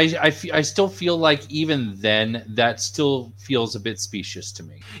 I still feel like even then that still feels a bit specious to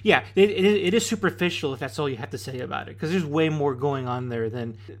me. Yeah, it is superficial if that's all you have to say about it, because there's way more going on there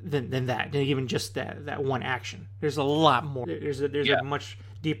than that, than even just that one action. There's a lot more. There's a much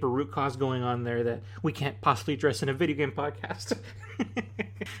deeper root cause going on there that we can't possibly address in a video game podcast.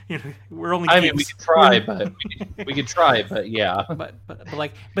 We're only. I mean, we could try, but yeah. But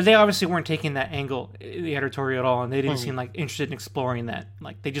they obviously weren't taking that angle, the editorial at all, and they didn't seem like interested in exploring that.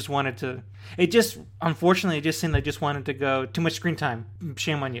 Like they just wanted to. Unfortunately, it just seemed they just wanted to go too much screen time.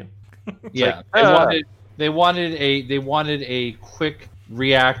 Shame on you. Yeah, they wanted a quick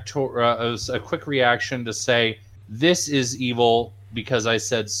a quick reaction to say this is evil because I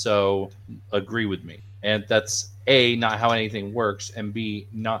said so. Agree with me, and that's A, not how anything works, and B,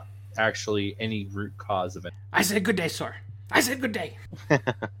 not actually any root cause of it. I said good day, sir. I said good day.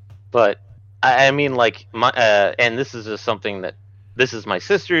 But I mean, like and this is just something that this is my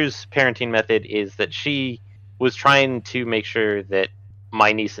sister's parenting method, is that she was trying to make sure that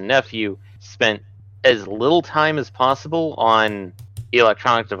my niece and nephew spent as little time as possible on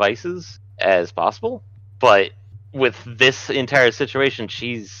electronic devices as possible. But with this entire situation,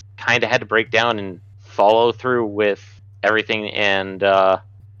 she's kind of had to break down and follow through with everything, and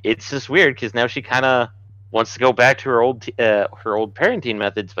it's just weird because now she kind of wants to go back to her old parenting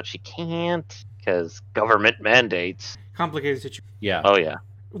methods, but she can't because government mandates. Complicated situation. Yeah. Oh yeah.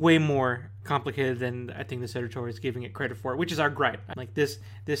 Way more complicated than I think this editorial is giving it credit for, which is our gripe. Like this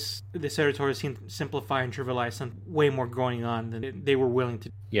editorial seemed to simplify and trivialize some way more going on than they were willing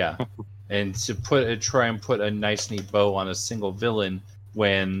to. Yeah, and to try and put a nice neat bow on a single villain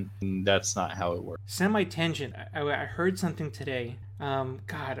when that's not how it works. Semi-tangent. I heard something today.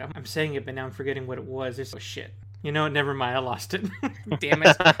 God, I'm saying it, but now I'm forgetting what it was. It's shit. Never mind. I lost it. Damn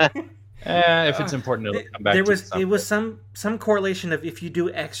it. If it's important, it'll come back. It was some correlation of if you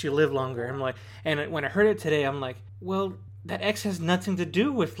do X, you live longer. I'm like, and when I heard it today, I'm like, well, that X has nothing to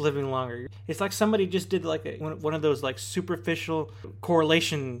do with living longer. It's like somebody just did like one of those like superficial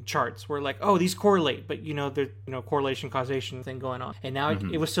correlation charts where like, oh, these correlate, but there's correlation causation thing going on. And now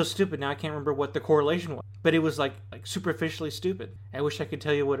it was so stupid. Now I can't remember what the correlation was, but it was like superficially stupid. I wish I could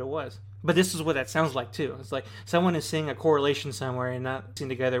tell you what it was. But this is what that sounds like too. It's like someone is seeing a correlation somewhere and not seeing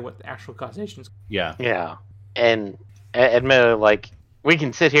together what the actual causation is. Yeah. Yeah. And admittedly, like, we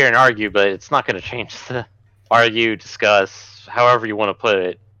can sit here and argue, but it's not going to change the argue, discuss, however you want to put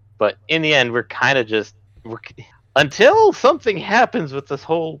it. But in the end, we're kind of just until something happens with this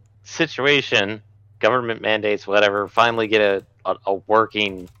whole situation, government mandates, whatever, finally get a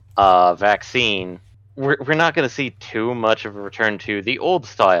working vaccine. We're not going to see too much of a return to the old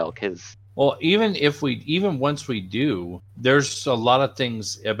style, because Well, even once we do, there's a lot of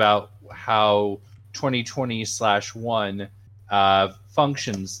things about how 2020/1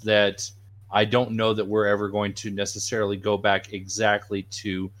 functions that I don't know that we're ever going to necessarily go back exactly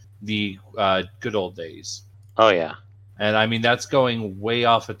to the good old days. Oh yeah. And I mean, that's going way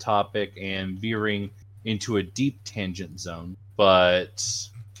off a topic and veering into a deep tangent zone. But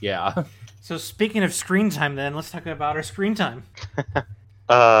yeah. So speaking of screen time, then let's talk about our screen time.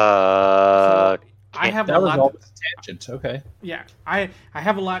 Uh, So I have That a was lot. all tangent. Okay. Yeah, I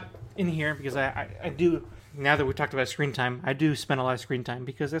have a lot in here because I do. Now that we talked about screen time, I do spend a lot of screen time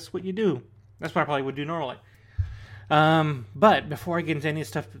because that's what you do. That's what I probably would do normally. But before I get into any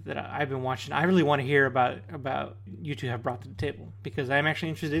stuff that I've been watching, I really want to hear about you two have brought to the table because I'm actually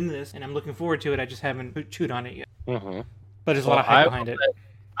interested in this and I'm looking forward to it. I just haven't chewed on it yet. mhm. But there's a lot of hype behind it.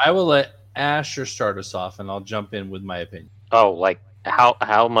 I will let Asher start us off, and I'll jump in with my opinion. Oh, like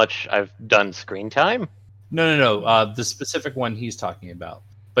how much I've done screen time? No. The specific one he's talking about.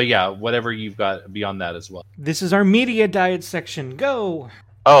 But yeah, whatever you've got beyond that as well. This is our media diet section. Go.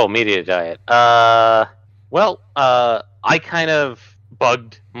 Oh, media diet. Well, I kind of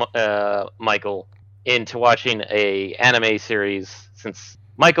bugged Michael into watching a anime series since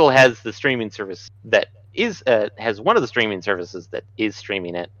Michael has the streaming service that is has one of the streaming services that is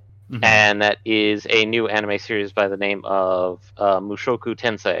streaming it, Mhm. and that is a new anime series by the name of Mushoku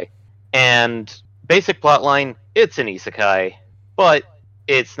Tensei. And basic plotline, it's an isekai, but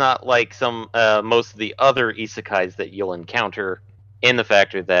it's not like some most of the other isekais that you'll encounter in the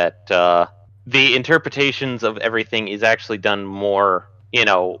factor that the interpretations of everything is actually done more,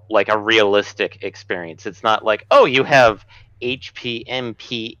 like a realistic experience. It's not like, oh, you have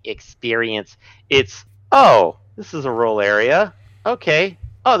HPMP experience. It's, oh, this is a role area. Okay.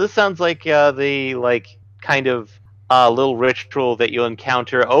 Oh, this sounds like the kind of little ritual that you'll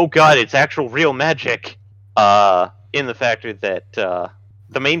encounter. Oh god, it's actual real magic. In the factor that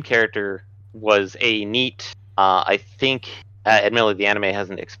the main character was a neat, I think, admittedly the anime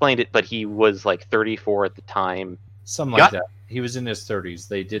hasn't explained it, but he was like 34 at the time. Something like that. He was in his 30s.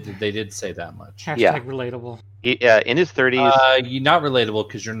 They did say that much. Hashtag Yeah. relatable. In his 30s. You're not relatable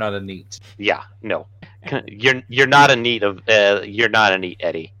because you're not a neat. Yeah, no. You're not a neat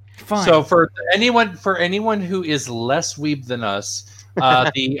Eddie. Fine. So for anyone who is less weeb than us,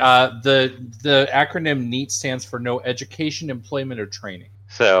 the acronym NEAT stands for No Education, Employment, or Training.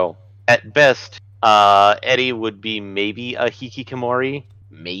 So at best, Eddie would be maybe a hikikomori,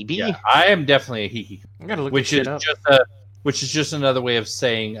 maybe. Yeah, I am definitely a hiki, I gotta look which this is shit up. just another way of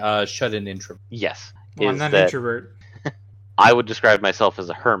saying shut-in introvert. Yes. Well, I'm is not an that introvert. I would describe myself as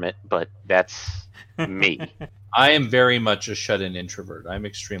a hermit, but that's me. I am very much a shut-in introvert. I'm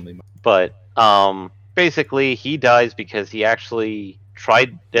extremely much. But basically, he dies because he actually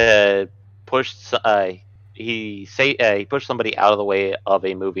tried to push. He pushed somebody out of the way of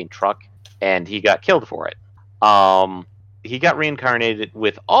a moving truck, and he got killed for it. He got reincarnated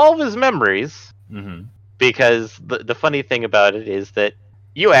with all of his memories, Mm-hmm. because the funny thing about it is that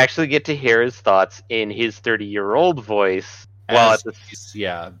you actually get to hear his thoughts in his 30-year-old voice while at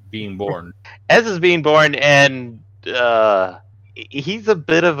the being born. as is being born, and he's a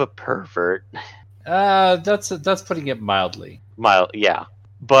bit of a pervert. That's putting it mildly. Yeah.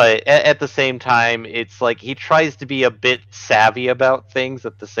 But at the same time, it's like he tries to be a bit savvy about things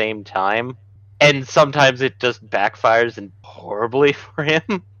at the same time, and sometimes it just backfires and horribly for him,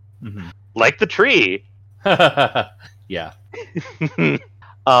 Mm-hmm. like the tree. Yeah.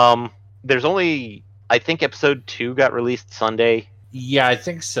 There's only, I think, episode 2 got released Sunday. Yeah, I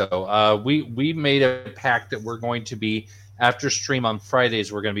think so. We made a pact that we're going to be, after stream on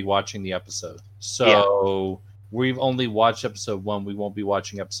Fridays, we're going to be watching the episode. So we've only watched episode 1. We won't be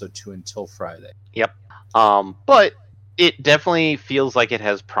watching episode 2 until Friday. Yep. But it definitely feels like it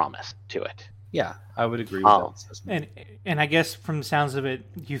has promise to it. Yeah, I would agree with that assessment. And I guess from the sounds of it,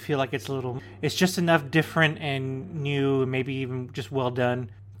 you feel like it's just enough different and new, maybe even just well done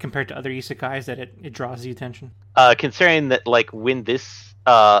compared to other isekais that it draws the attention. Considering that, when this,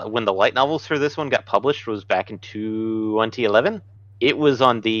 when the light novels for this one got published was back in 2011, it was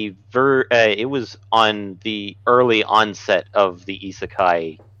on the early onset of the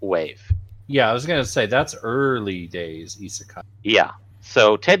isekai wave. Yeah, I was going to say, that's early days isekai. Yeah.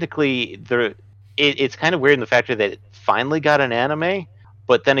 So technically, it's kind of weird in the fact that it finally got an anime,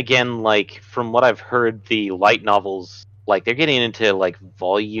 but then again, from what I've heard, the light novels, they're getting into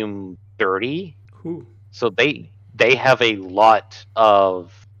volume 30. Ooh. So they have a lot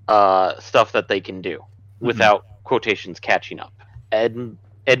of stuff that they can do without quotations catching up.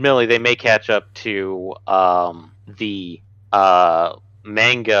 Admittedly, they may catch up to the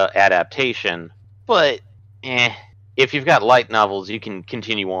manga adaptation, but if you've got light novels, you can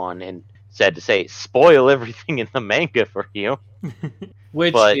continue on and, sad to say, spoil everything in the manga for you.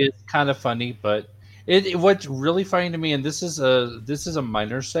 Which is kind of funny, but what's really funny to me, and this is a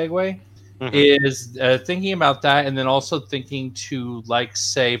minor segue, is thinking about that, and then also thinking to, like,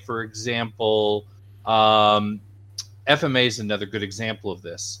 say, for example, FMA is another good example of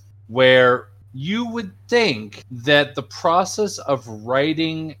this, where you would think that the process of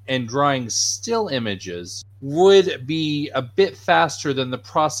writing and drawing still images would be a bit faster than the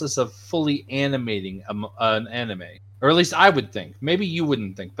process of fully animating an anime. Or at least I would think. Maybe you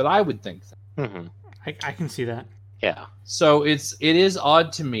wouldn't think, but I would think that. Mm-hmm. I can see that. Yeah. So it is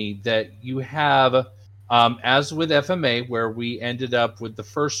odd to me that you have, as with FMA, where we ended up with the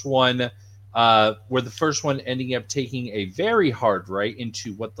first one, ending up taking a very hard right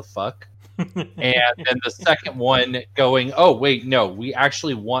into what the fuck, and then the second one going, oh wait, no, we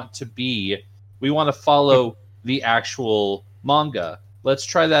actually want to follow the actual manga. Let's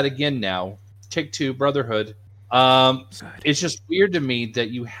try that again now. Take two, Brotherhood. It's just weird to me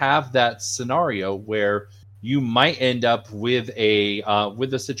that you have that scenario where you might end up with a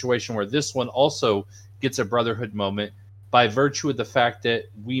situation where this one also gets a Brotherhood moment by virtue of the fact that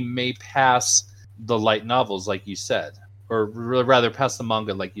we may pass the light novels, like you said, or rather pass the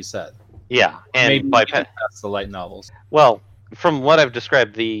manga, like you said. Yeah, and maybe by pass the light novels. Well, from what I've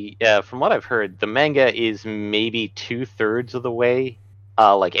described, from what I've heard, the manga is maybe 2/3 of the way.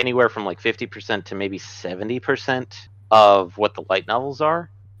 Like anywhere from like 50% to maybe 70% of what the light novels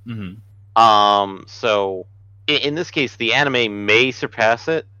are. Mm-hmm. So in this case, the anime may surpass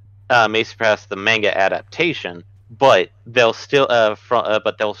the manga adaptation, but they'll still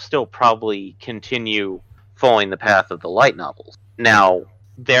probably continue following the path of the light novels. Now,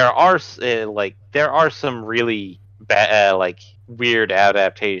 there are some really bad, weird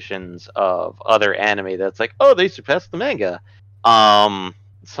adaptations of other anime that's like, oh, they surpassed the manga.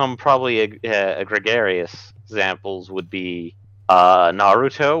 Some probably gregarious examples would be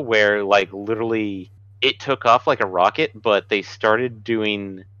Naruto, where literally it took off like a rocket, but they started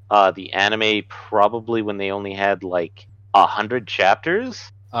doing the anime probably when they only had 100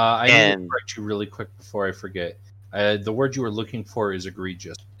 chapters. I need to correct you really quick before I forget. The word you were looking for is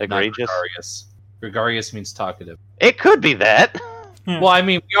egregious. Egregious? Not gregarious. Gregarious means talkative. It could be that. Well, I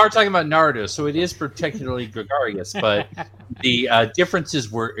mean, we are talking about Naruto, so it is particularly gregarious, but the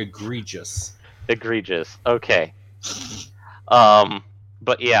differences were egregious. Egregious. Okay.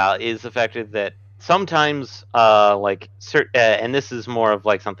 But yeah, is the fact that sometimes, and this is more of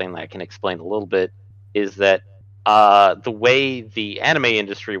something that I can explain a little bit, is that the way the anime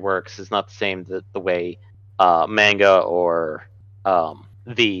industry works is not the same that the way manga or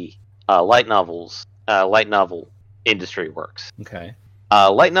the light novel industry works. Okay.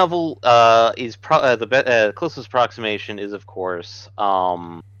 Light novel is the closest approximation is, of course,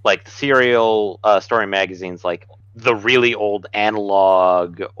 the serial story magazines, like the really old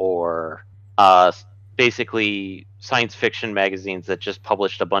Analog, or basically science fiction magazines that just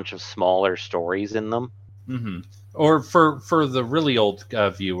published a bunch of smaller stories in them. Mm-hmm. Or for the really old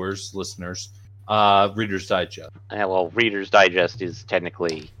viewers, listeners, Reader's Digest. Well, Reader's Digest is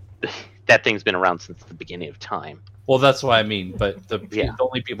technically that thing's been around since the beginning of time. Well, that's what I mean, but the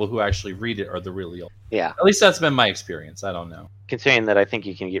only people who actually read it are the really old. Yeah. At least that's been my experience. I don't know. Considering that I think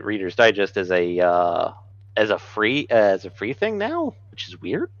you can get Reader's Digest as a free thing now, which is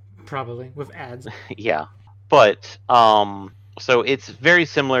weird. Probably with ads. Yeah. But so it's very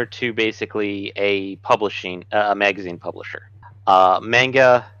similar to basically a magazine publisher.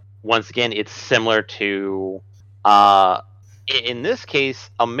 Manga, once again, it's similar to in this case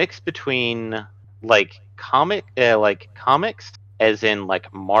a mix between comics, as in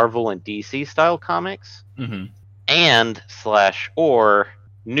Marvel and DC style comics, mm-hmm. and or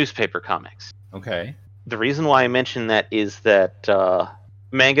newspaper comics. Okay. The reason why I mention that is that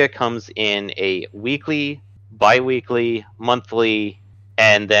manga comes in a weekly, bi-weekly, monthly,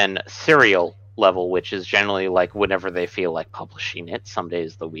 and then serial level, which is generally whenever they feel like publishing it, some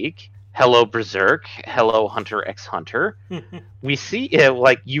days of the week. Hello Berserk, hello Hunter x Hunter. We see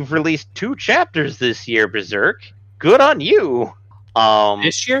you've released 2 chapters this year, Berserk. Good on you.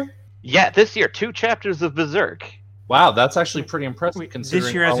 This year? Yeah, this year, 2 chapters of Berserk. Wow, that's actually pretty impressive. Considering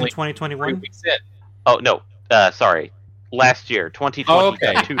this year, as in only 2021. 3 weeks in. Oh no, sorry. Last year, 2020. Oh,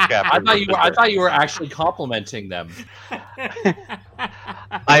 okay. 2 chapters. I thought you were actually complimenting them.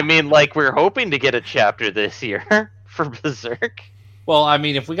 I mean, we're hoping to get a chapter this year for Berserk. Well, I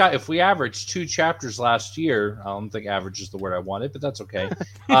mean, if we averaged 2 chapters last year, I don't think average is the word I wanted, but that's okay.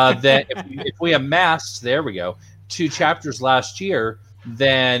 Then if we amassed, there we go, 2 chapters last year,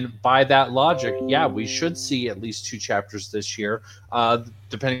 then by that logic, yeah, we should see at least 2 chapters this year.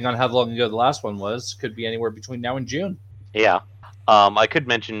 Depending on how long ago the last one was, could be anywhere between now and June. Yeah. I could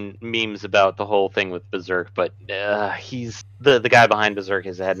mention memes about the whole thing with Berserk, but he's the guy behind Berserk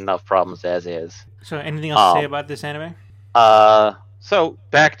has had enough problems as is. So, anything else to say about this anime? So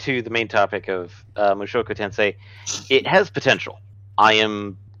back to the main topic of Mushoku Tensei. It has potential. I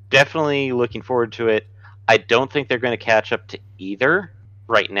am definitely looking forward to it. I don't think they're going to catch up to either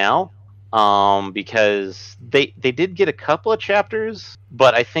right now, because they did get a couple of chapters,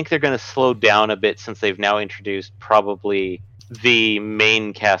 but I think they're going to slow down a bit since they've now introduced probably the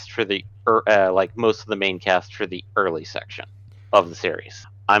main cast for the like most of the main cast for the early section of the series.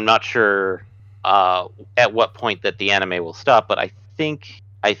 I'm not sure at what point that the anime will stop, but I think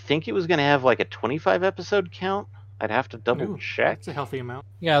it was going to have like a 25 episode count. I'd have to double check. That's a healthy amount.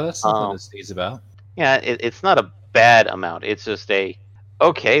 Yeah, that's something to sneeze about. Yeah, it's not a bad amount. It's just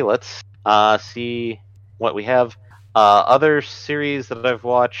okay, let's see what we have. Other series that I've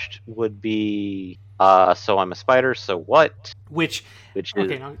watched would be So I'm a Spider, So What? Which is,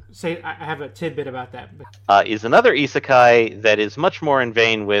 okay, now say I have a tidbit about that. Is another isekai that is much more in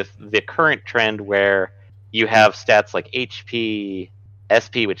vein with the current trend where you have stats like HP,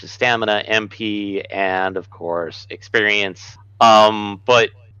 SP, which is stamina, MP, and of course experience. But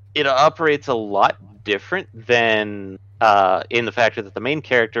it operates a lot different than in the fact that the main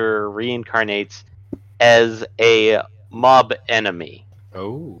character reincarnates as a mob enemy.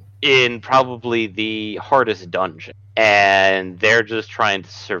 Oh. In probably the hardest dungeon, and they're just trying to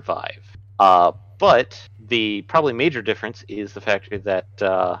survive. But the probably major difference is the fact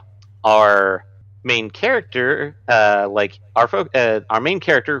that our main character, our main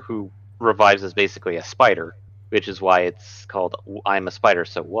character who revives as basically a spider, which is why it's called I'm a Spider,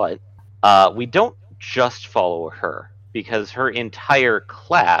 So What? We don't just follow her, because her entire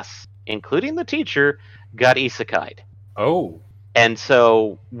class, including the teacher, got isekai'd. Oh. And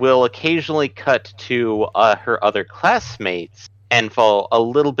so we'll occasionally cut to her other classmates and follow a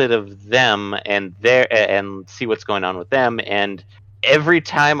little bit of them and see what's going on with them. And every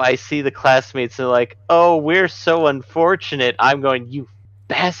time I see the classmates, they're like, "Oh, we're so unfortunate." I'm going, "You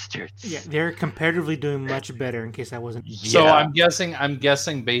bastards!" Yeah, they're comparatively doing much better. In case that wasn't. So I'm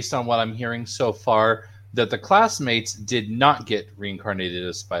guessing based on what I'm hearing so far that the classmates did not get reincarnated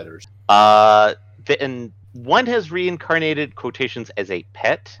as spiders. And one has reincarnated quotations as a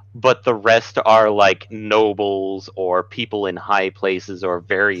pet, but the rest are like nobles or people in high places or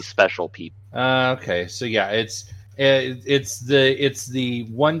very special people. Okay, so yeah, it's the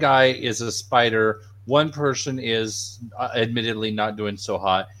one guy is a spider, one person is admittedly not doing so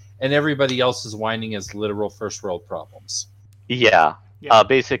hot, and everybody else is whining as literal first world problems. Yeah.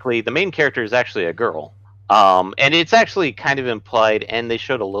 Basically, the main character is actually a girl, and it's actually kind of implied, and they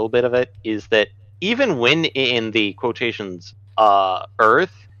showed a little bit of it, is that even when in the quotations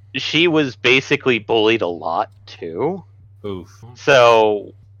Earth, she was basically bullied a lot too. Oof.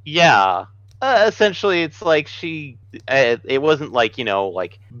 So yeah, essentially it's like it wasn't like,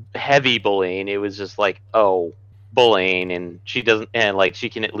 like heavy bullying. It was just like, bullying, and she doesn't, and like she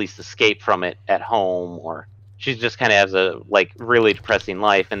can at least escape from it at home, or she just kind of has a like really depressing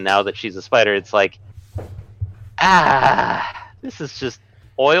life. And now that she's a spider, it's like, this is just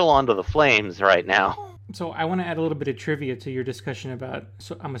oil onto the flames right now. So I want to add a little bit of trivia to your discussion about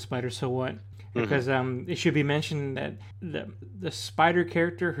So I'm a Spider, So What? Because it should be mentioned that the spider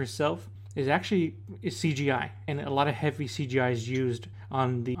character herself is CGI, and a lot of heavy CGI is used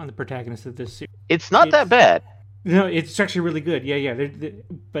on the protagonist of this series. It's not that bad. No, it's actually really good. Yeah.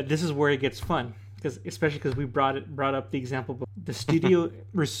 But this is where it gets fun, especially because we brought up the example of the studio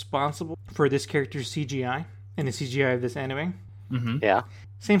responsible for this character's CGI and the CGI of this anime. Mm-hmm. Yeah.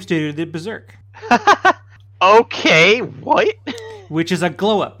 Same studio did Berserk. Okay, what? Which is a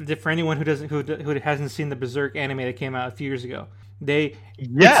glow up for anyone who hasn't seen the Berserk anime that came out a few years ago. It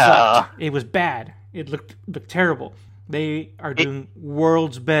was bad. It looked terrible. They are doing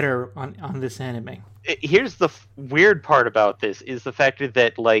worlds better on this anime. Here's the weird part about this is the fact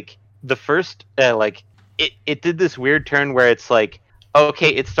that like the first it did this weird turn where it's like, okay,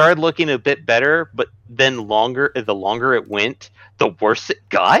 it started looking a bit better, but then the longer it went, the worse it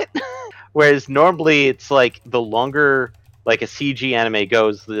got. Whereas normally it's like the longer like a CG anime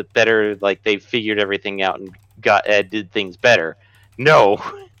goes, the better like they figured everything out and did things better. No,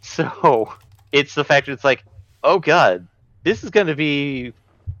 so it's the fact that it's like, oh god, this is going to be.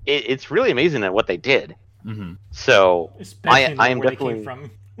 It's really amazing at what they did. Mm-hmm. So I am where definitely they came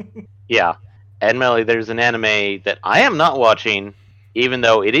from. Yeah, and Melly, there's an anime that I am not watching, even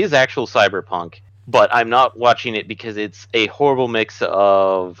though it is actual Cyberpunk. but I'm not watching it because it's a horrible mix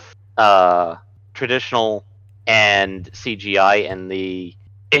of traditional and CGI, and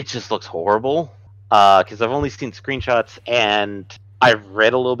it just looks horrible. Because I've only seen screenshots and I've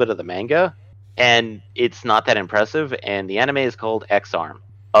read a little bit of the manga, and it's not that impressive. And the anime is called X-Arm.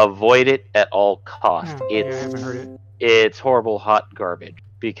 Avoid it at all costs. I haven't heard it. It's horrible hot garbage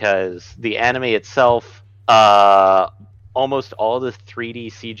because the anime itself, almost all the 3D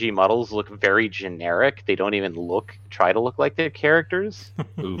CG models look very generic. They don't even try to look like their characters.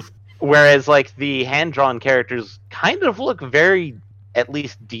 Oof. Whereas like the hand-drawn characters kind of look very, at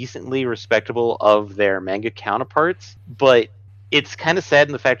least decently respectable of their manga counterparts. But it's kind of sad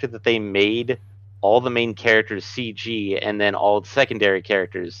in the fact that they made all the main characters CG and then all the secondary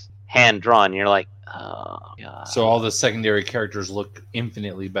characters hand-drawn. You're like, oh, God. So all the secondary characters look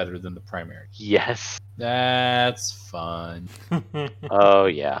infinitely better than the primary. Yes. That's fun. Oh,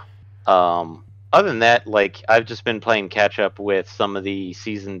 yeah. Other than that, like, I've just been playing catch-up with some of the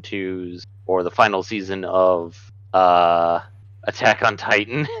Season 2s, or the final season of Attack on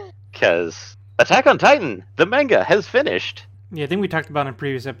Titan, because Attack on Titan, the manga, has finished. Yeah, I think we talked about in a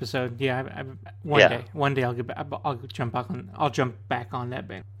previous episode. Yeah, one day I'll get back. I'll jump back on that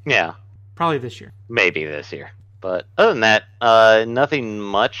band. Yeah, probably this year. Maybe this year. But other than that, nothing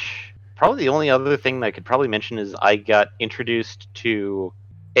much. Probably the only other thing that I could probably mention is I got introduced to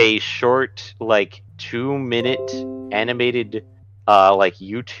a short, like 2-minute animated, like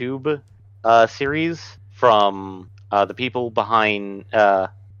YouTube series from the people behind.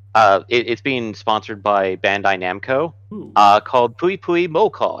 It's being sponsored by Bandai Namco, called Pui Pui Mo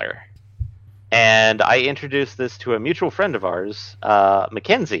Caller. And I introduced this to a mutual friend of ours,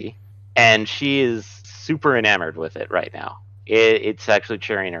 Mackenzie, and she is super enamored with it right now. It's actually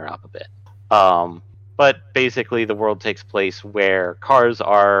cheering her up a bit. But basically the world takes place where cars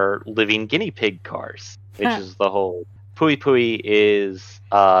are living guinea pig cars, which is the whole... Pui Pui is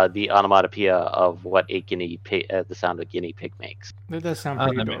the onomatopoeia of what a guinea pig, the sound a guinea pig makes. That does sound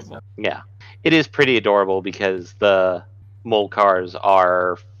pretty adorable. Yeah, it is pretty adorable because the mole cars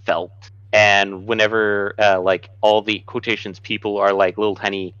are felt, and whenever like all the quotations people are like little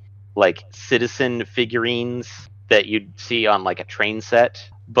tiny like citizen figurines that you'd see on like a train set,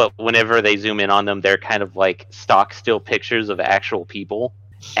 but whenever they zoom in on them, they're kind of like stock still pictures of actual people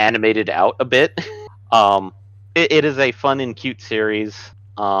animated out a bit. It is a fun and cute series.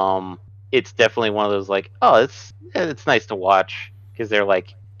 It's definitely one of those like, oh, it's nice to watch because they're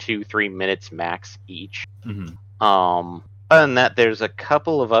like 2-3 minutes max each. Mm-hmm. Other than that, there's a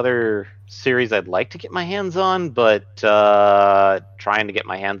couple of other series I'd like to get my hands on, but trying to get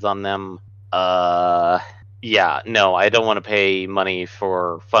my hands on them. Yeah, no, I don't want to pay money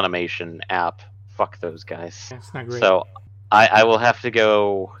for Funimation app. Fuck those guys. That's not great. So I will have to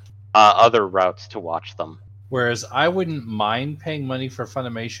go other routes to watch them. Whereas I wouldn't mind paying money for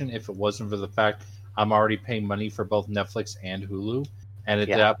Funimation if it wasn't for the fact I'm already paying money for both Netflix and Hulu. And at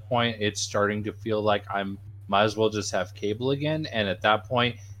that point, it's starting to feel like might as well just have cable again. And at that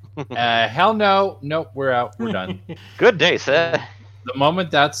point, hell no. Nope, we're out. We're done. Good day, sir. The moment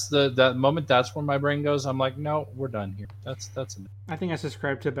that's where my brain goes, I'm like, no, we're done here. That's enough. I think I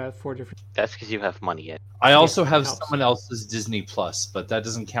subscribe to about 4 different. That's because you have money yet. I also have someone else's Disney Plus, but that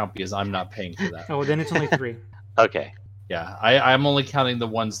doesn't count because I'm not paying for that. Oh, then it's only 3. Okay. Yeah, I'm only counting the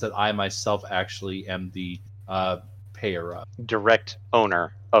ones that I myself actually am the payer of. Direct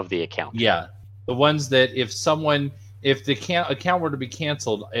owner of the account. Yeah, the ones that if the account were to be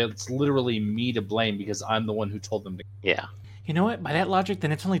canceled, it's literally me to blame because I'm the one who told them to. Yeah. You know what? By that logic,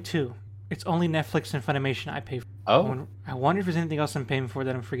 then it's only 2. It's only Netflix and Funimation I pay for. Oh. I wonder if there's anything else I'm paying for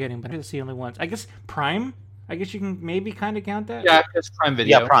that I'm forgetting, but it's the only ones. I guess Prime? I guess you can maybe kind of count that? Yeah, it's Prime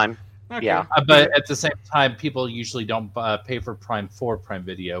Video. Yeah, Prime. Okay. Yeah. But at the same time, people usually don't pay for Prime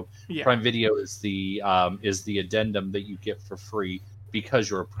Video. Yeah. Prime Video is the addendum that you get for free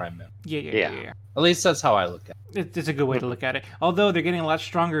because you're a Prime member. Yeah. At least that's how I look at it. It's a good way to look at it. Although they're getting a lot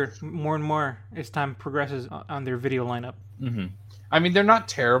stronger more and more as time progresses on their video lineup. Mm-hmm. I mean, they're not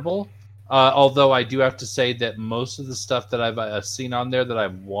terrible. Although I do have to say that most of the stuff that I've seen on there that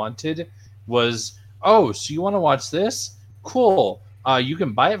I've wanted was, oh, so you want to watch this? Cool. You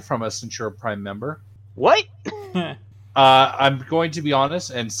can buy it from us since you're a Prime member. What? I'm going to be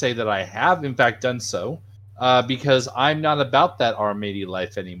honest and say that I have, in fact, done so. Because I'm not about that R-matey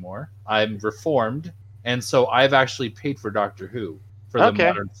life anymore. I'm reformed, and so I've actually paid for Doctor Who for the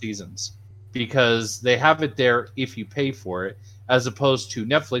modern seasons because they have it there if you pay for it, as opposed to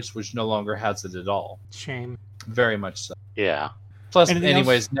Netflix, which no longer has it at all. Shame. Very much so. Yeah. Plus, Anything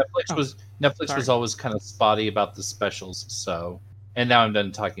anyways, else? Netflix was always kind of spotty about the specials. So, and now I'm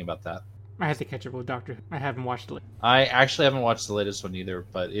done talking about that. I have to catch up with Doctor. I haven't watched it. I actually haven't watched the latest one either,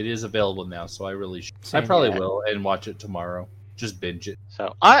 but it is available now, so I really should. Same, I probably yeah. will and watch it tomorrow. Just binge it.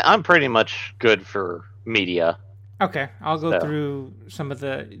 So I'm pretty much good for media. Okay, I'll go So. through some of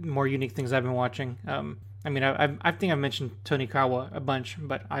the more unique things I've been watching. I mean, I think I've mentioned Tonikawa a bunch,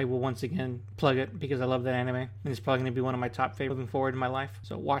 but I will once again plug it because I love that anime, and it's probably going to be one of my top favorites moving forward in my life.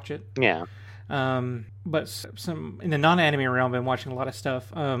 So watch it. Yeah. But some in the non-anime realm, I've been watching a lot of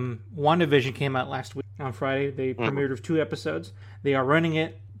stuff. WandaVision came out last week on Friday. They premiered with 2 episodes. They are running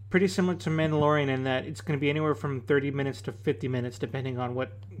it pretty similar to Mandalorian in that it's going to be anywhere from 30 minutes to 50 minutes, depending on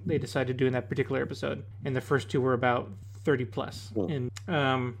what they decide to do in that particular episode. And the first 2 were about 30 plus. And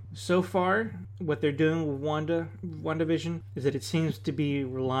so far, what they're doing with WandaVision is that it seems to be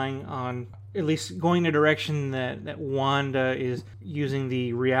relying on at least going in a direction that Wanda is using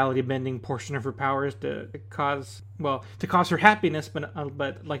the reality bending portion of her powers to cause her happiness,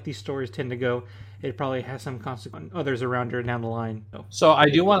 but like these stories tend to go, it probably has some consequence on others around her down the line. So I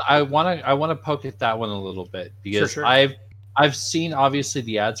want to poke at that one a little bit because Sure. I've seen obviously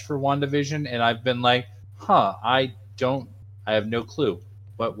the ads for WandaVision and I've been like, I have no clue.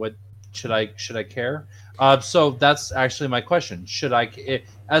 What should I care? So that's actually my question. Should I,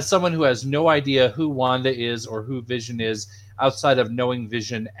 as someone who has no idea who Wanda is or who Vision is, outside of knowing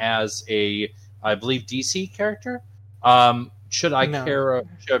Vision as I believe DC character, should I care?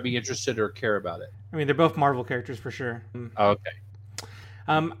 Should I be interested or care about it? I mean, they're both Marvel characters for sure. Okay.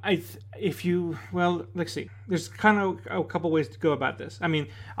 Let's see. There's kind of a couple ways to go about this. I mean,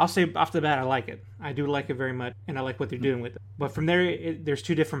 I'll say off the bat, I like it. I do like it very much, and I like what they're doing with it. But from there, there's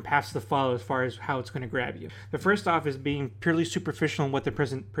 2 different paths to follow as far as how it's going to grab you. The first off is being purely superficial in what they're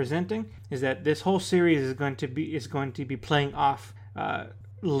presenting. Is that this whole series is going to be playing off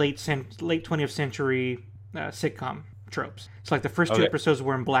late 20th century sitcom tropes. It's like the first 2 episodes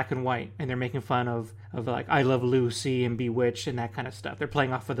were in black and white, and they're making fun of like I Love Lucy and Bewitched and that kind of stuff. They're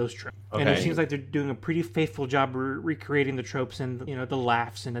playing off of those tropes, and it seems like they're doing a pretty faithful job recreating the tropes and the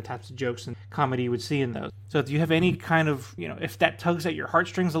laughs and the types of jokes and comedy you would see in those. So if you have any kind of if that tugs at your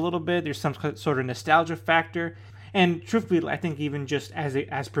heartstrings a little bit, there's some sort of nostalgia factor. And truthfully, I think even just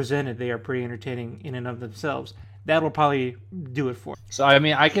as presented, they are pretty entertaining in and of themselves. That'll probably do it for. So I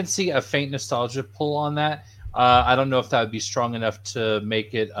mean, I can see a faint nostalgia pull on that. I don't know if that would be strong enough to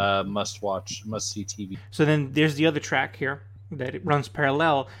make it must-watch, must-see TV. So then there's the other track here that it runs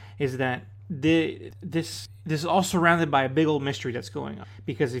parallel, is that this is all surrounded by a big old mystery that's going on.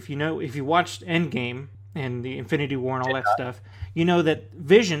 Because if you watched Endgame and the Infinity War and all that stuff, you know that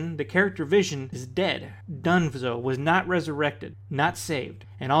Vision, the character Vision, is dead. Dunzo was not resurrected, not saved.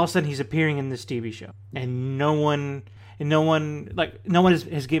 And all of a sudden he's appearing in this TV show. And no one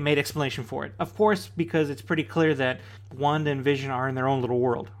has made explanation for it. Of course, because it's pretty clear that Wanda and Vision are in their own little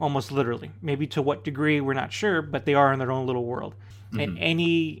world, almost literally. Maybe to what degree, we're not sure, but they are in their own little world. Mm-hmm. And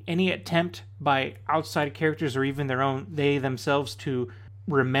any attempt by outside characters or even they themselves to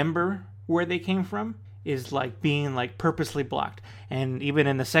remember where they came from is like being like purposely blocked. And even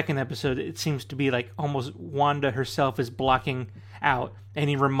in the second episode, it seems to be like almost Wanda herself is blocking out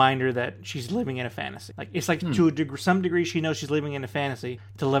any reminder that she's living in a fantasy. Like it's like to some degree she knows she's living in a fantasy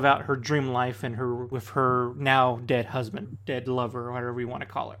to live out her dream life and with her now dead husband, dead lover, or whatever you want to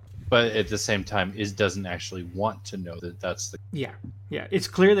call it. But at the same time, doesn't actually want to know that that's the... Yeah. It's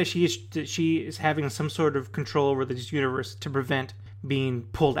clear that she is having some sort of control over this universe to prevent being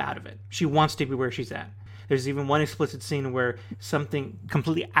pulled out of it. She wants to be where she's at. There's even one explicit scene where something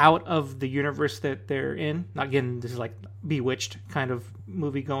completely out of the universe that they're in. Again, this is like Bewitched kind of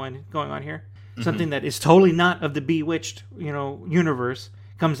movie going on here. Mm-hmm. Something that is totally not of the Bewitched, universe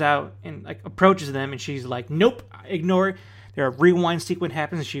comes out and like approaches them, and she's like, "Nope, ignore it." There a rewind sequence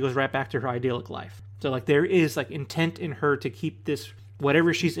happens, and she goes right back to her idyllic life. So like there is like intent in her to keep this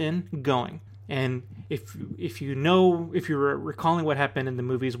whatever she's in going. And if you're recalling what happened in the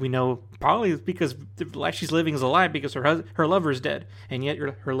movies, we know probably it's because the life she's living is a lie because her lover is dead, and yet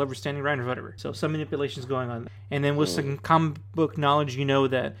her lover's standing right in front of her. So some manipulation's going on. And then with some comic book knowledge, you know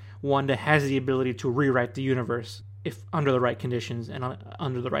that Wanda has the ability to rewrite the universe if under the right conditions and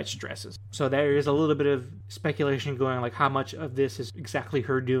under the right stresses. So there is a little bit of speculation going on, like how much of this is exactly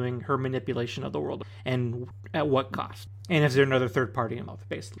her doing, her manipulation of the world, and at what cost. And is there another third party involved,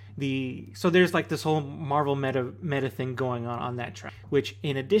 basically? So there's like this whole Marvel meta thing going on that track, which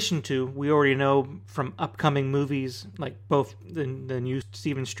in addition to, we already know from upcoming movies, like both the new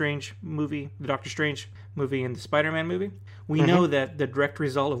Stephen Strange movie, the Doctor Strange movie and the Spider-Man movie. We know that the direct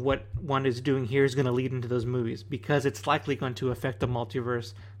result of what one is doing here is going to lead into those movies because it's likely going to affect the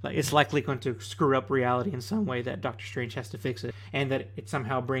multiverse. Like, it's likely going to screw up reality in some way that Doctor Strange has to fix it, and that it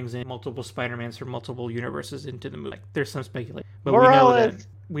somehow brings in multiple Spider-Mans from multiple universes into the movie. Like, there's some speculation, but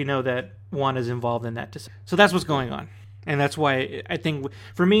we know that Juan is involved in that. So that's what's going on. And that's why I think,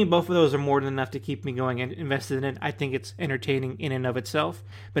 for me, both of those are more than enough to keep me going and invested in it. I think it's entertaining in and of itself,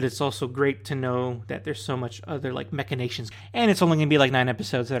 but it's also great to know that there's so much other, like, machinations. And it's only going to be, like, 9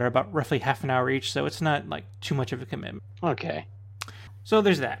 episodes that are about roughly half an hour each, so it's not, like, too much of a commitment. Okay. So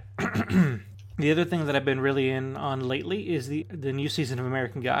there's that. The other thing that I've been really in on lately is the new season of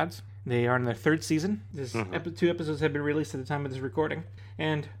American Gods. They are in their 3rd season. 2 episodes have been released at the time of this recording.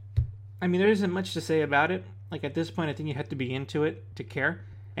 And, I mean, there isn't much to say about it. Like, at this point, I think you have to be into it to care.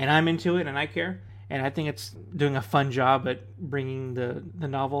 And I'm into it, and I care. And I think it's doing a fun job at bringing the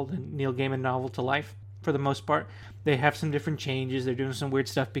novel, the Neil Gaiman novel, to life, for the most part. They have some different changes. They're doing some weird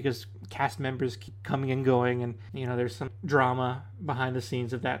stuff because cast members keep coming and going. And, you know, there's some drama behind the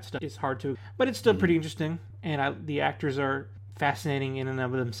scenes of that stuff. It's hard to... But it's still pretty interesting. And the actors are fascinating in and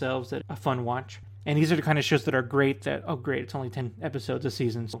of themselves. That a fun watch. And these are the kind of shows that are great that, oh great, it's only 10 episodes a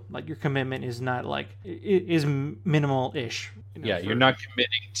season. So, like, your commitment is not, like, it is minimal-ish. You know, yeah, you're not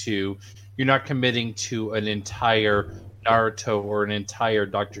committing to an entire Naruto or an entire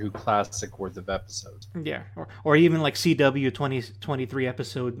Doctor Who classic worth of episodes. Yeah, or even, like, CW 23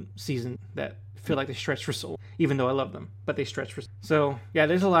 episode season that feel like they stretch for so long, even though I love them, but they stretch for so. Yeah,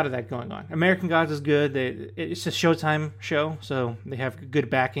 there's a lot of that going on. American Gods is good. It's a Showtime show, so they have good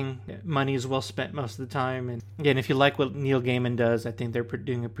backing. Money is well spent most of the time, and again, if you like what Neil Gaiman does, I think they're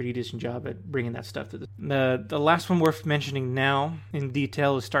doing a pretty decent job at bringing that stuff to the last one worth mentioning now in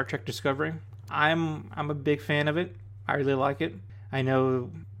detail is Star Trek Discovery. I'm a big fan of it. I really like it. I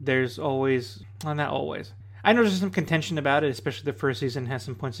know there's always, well, not always. I know there's some contention about it, especially the first season has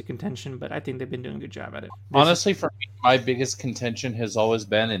some points of contention, but I think they've been doing a good job at it. Honestly, for me, my biggest contention has always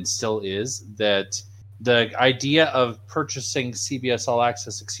been, and still is, that the idea of purchasing CBS All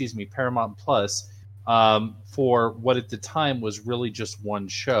Access, Paramount Plus, for what at the time was really just one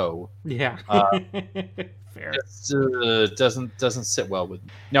show. Yeah. Fair. Doesn't sit well with me.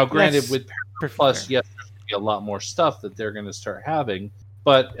 Now, granted, with Paramount Plus, yes, there's going to be a lot more stuff that they're going to start having,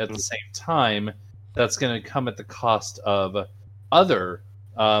 but at the same time, that's going to come at the cost of other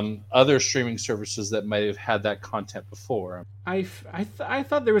streaming services that might have had that content before. I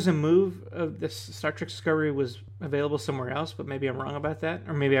thought there was a move of this Star Trek Discovery was available somewhere else, but maybe I'm wrong about that,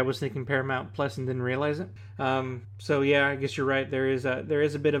 or maybe I was thinking Paramount Plus and didn't realize it. So yeah, I guess you're right. There is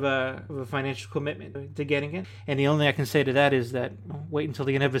a bit of a financial commitment to getting it, and the only I can say to that is that wait until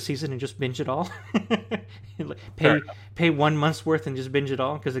the end of the season and just binge it all. Pay 1 month's worth and just binge it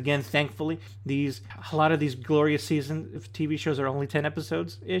all, because again, thankfully, a lot of these glorious seasons of TV shows are only 10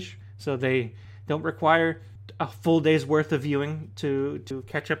 episodes ish, so they don't require a full day's worth of viewing to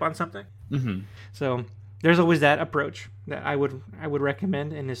catch up on something. Mm-hmm. So there's always that approach that I would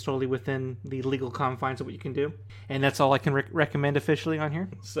recommend, and is totally within the legal confines of what you can do. And that's all I can recommend officially on here.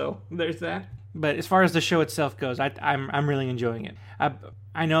 So there's that. But as far as the show itself goes, I'm really enjoying it.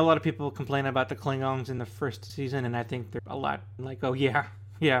 I know a lot of people complain about the Klingons in the first season, and I think they're a lot like, oh yeah.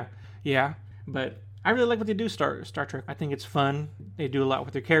 But I really like what they do, Star Trek. I think it's fun. They do a lot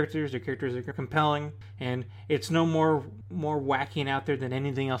with their characters. Their characters are compelling, and it's no more wacky and out there than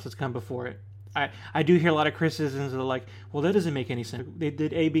anything else that's come before it. I do hear a lot of criticisms of like, well, that doesn't make any sense. They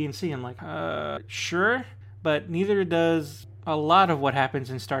did A, B, and C. I'm like, sure, but neither does a lot of what happens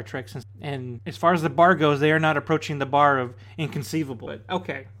in Star Trek. And as far as the bar goes, they are not approaching the bar of inconceivable. But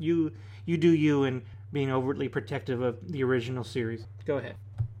okay, you do you, and being overtly protective of the original series. Go ahead.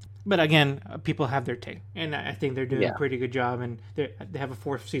 But again, people have their take, and I think they're doing a pretty good job. And they have a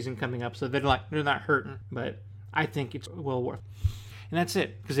 4th season coming up, so they're not hurting. But I think it's well worth. And that's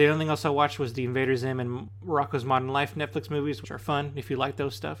it, because the only thing else I watched was the Invader Zim and Rocko's Modern Life Netflix movies, which are fun. If you like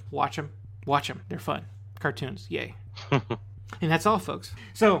those stuff, watch them. They're fun. Cartoons, yay. And that's all, folks.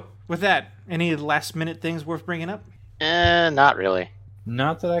 So with that, any last minute things worth bringing up? Not really.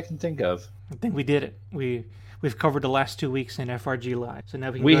 Not that I can think of. I think we did it. We've covered the last 2 weeks in FRG Live. So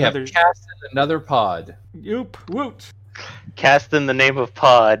now we have casted another pod. Yoop, woot. Cast in the name of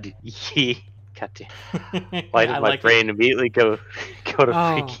pod. Yee. Why did my brain immediately go to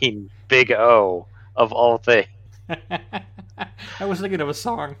freaking Big O of all things? I was thinking of a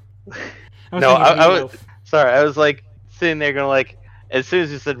song. I was sorry. I was like sitting there going like, as soon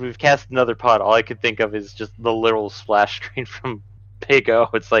as you said we've cast another pod, all I could think of is just the literal splash screen from Big O.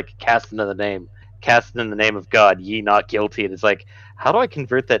 It's like cast another name. casted in the name of God, ye not guilty. And it's like, how do I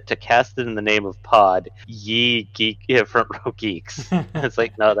convert that to casted in the name of Pod, ye front row geeks? It's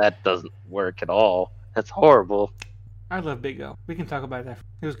like, no, that doesn't work at all. That's horrible. I love Big O. We can talk about that.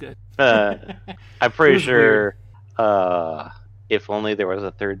 It was good. I'm pretty sure. If only there was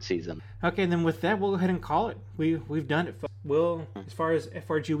a third season. Okay, and then with that, we'll go ahead and call it. We've done it. We'll, as far as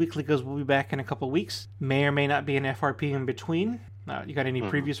FRG Weekly goes, we'll be back in a couple weeks. May or may not be an FRP in between. You got any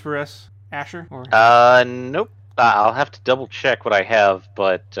previews for us, Asher? Or? Nope. I'll have to double check what I have,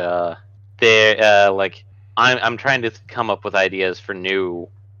 but I'm trying to come up with ideas for new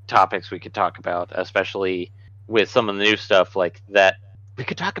topics we could talk about, especially with some of the new stuff like that. We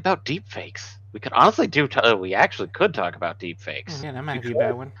could talk about deepfakes. We could honestly we actually could talk about deepfakes. Yeah, that might be a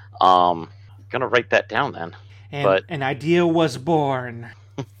bad one. Gonna write that down then. And an idea was born.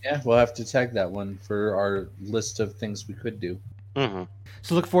 Yeah, we'll have to tag that one for our list of things we could do. Mm-hmm.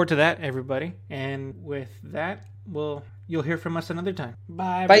 So look forward to that, everybody. And with that, you'll hear from us another time.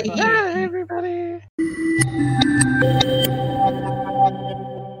 Bye, everybody. Bye, everybody.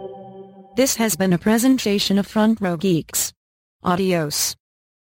 This has been a presentation of Front Row Geeks. Adios.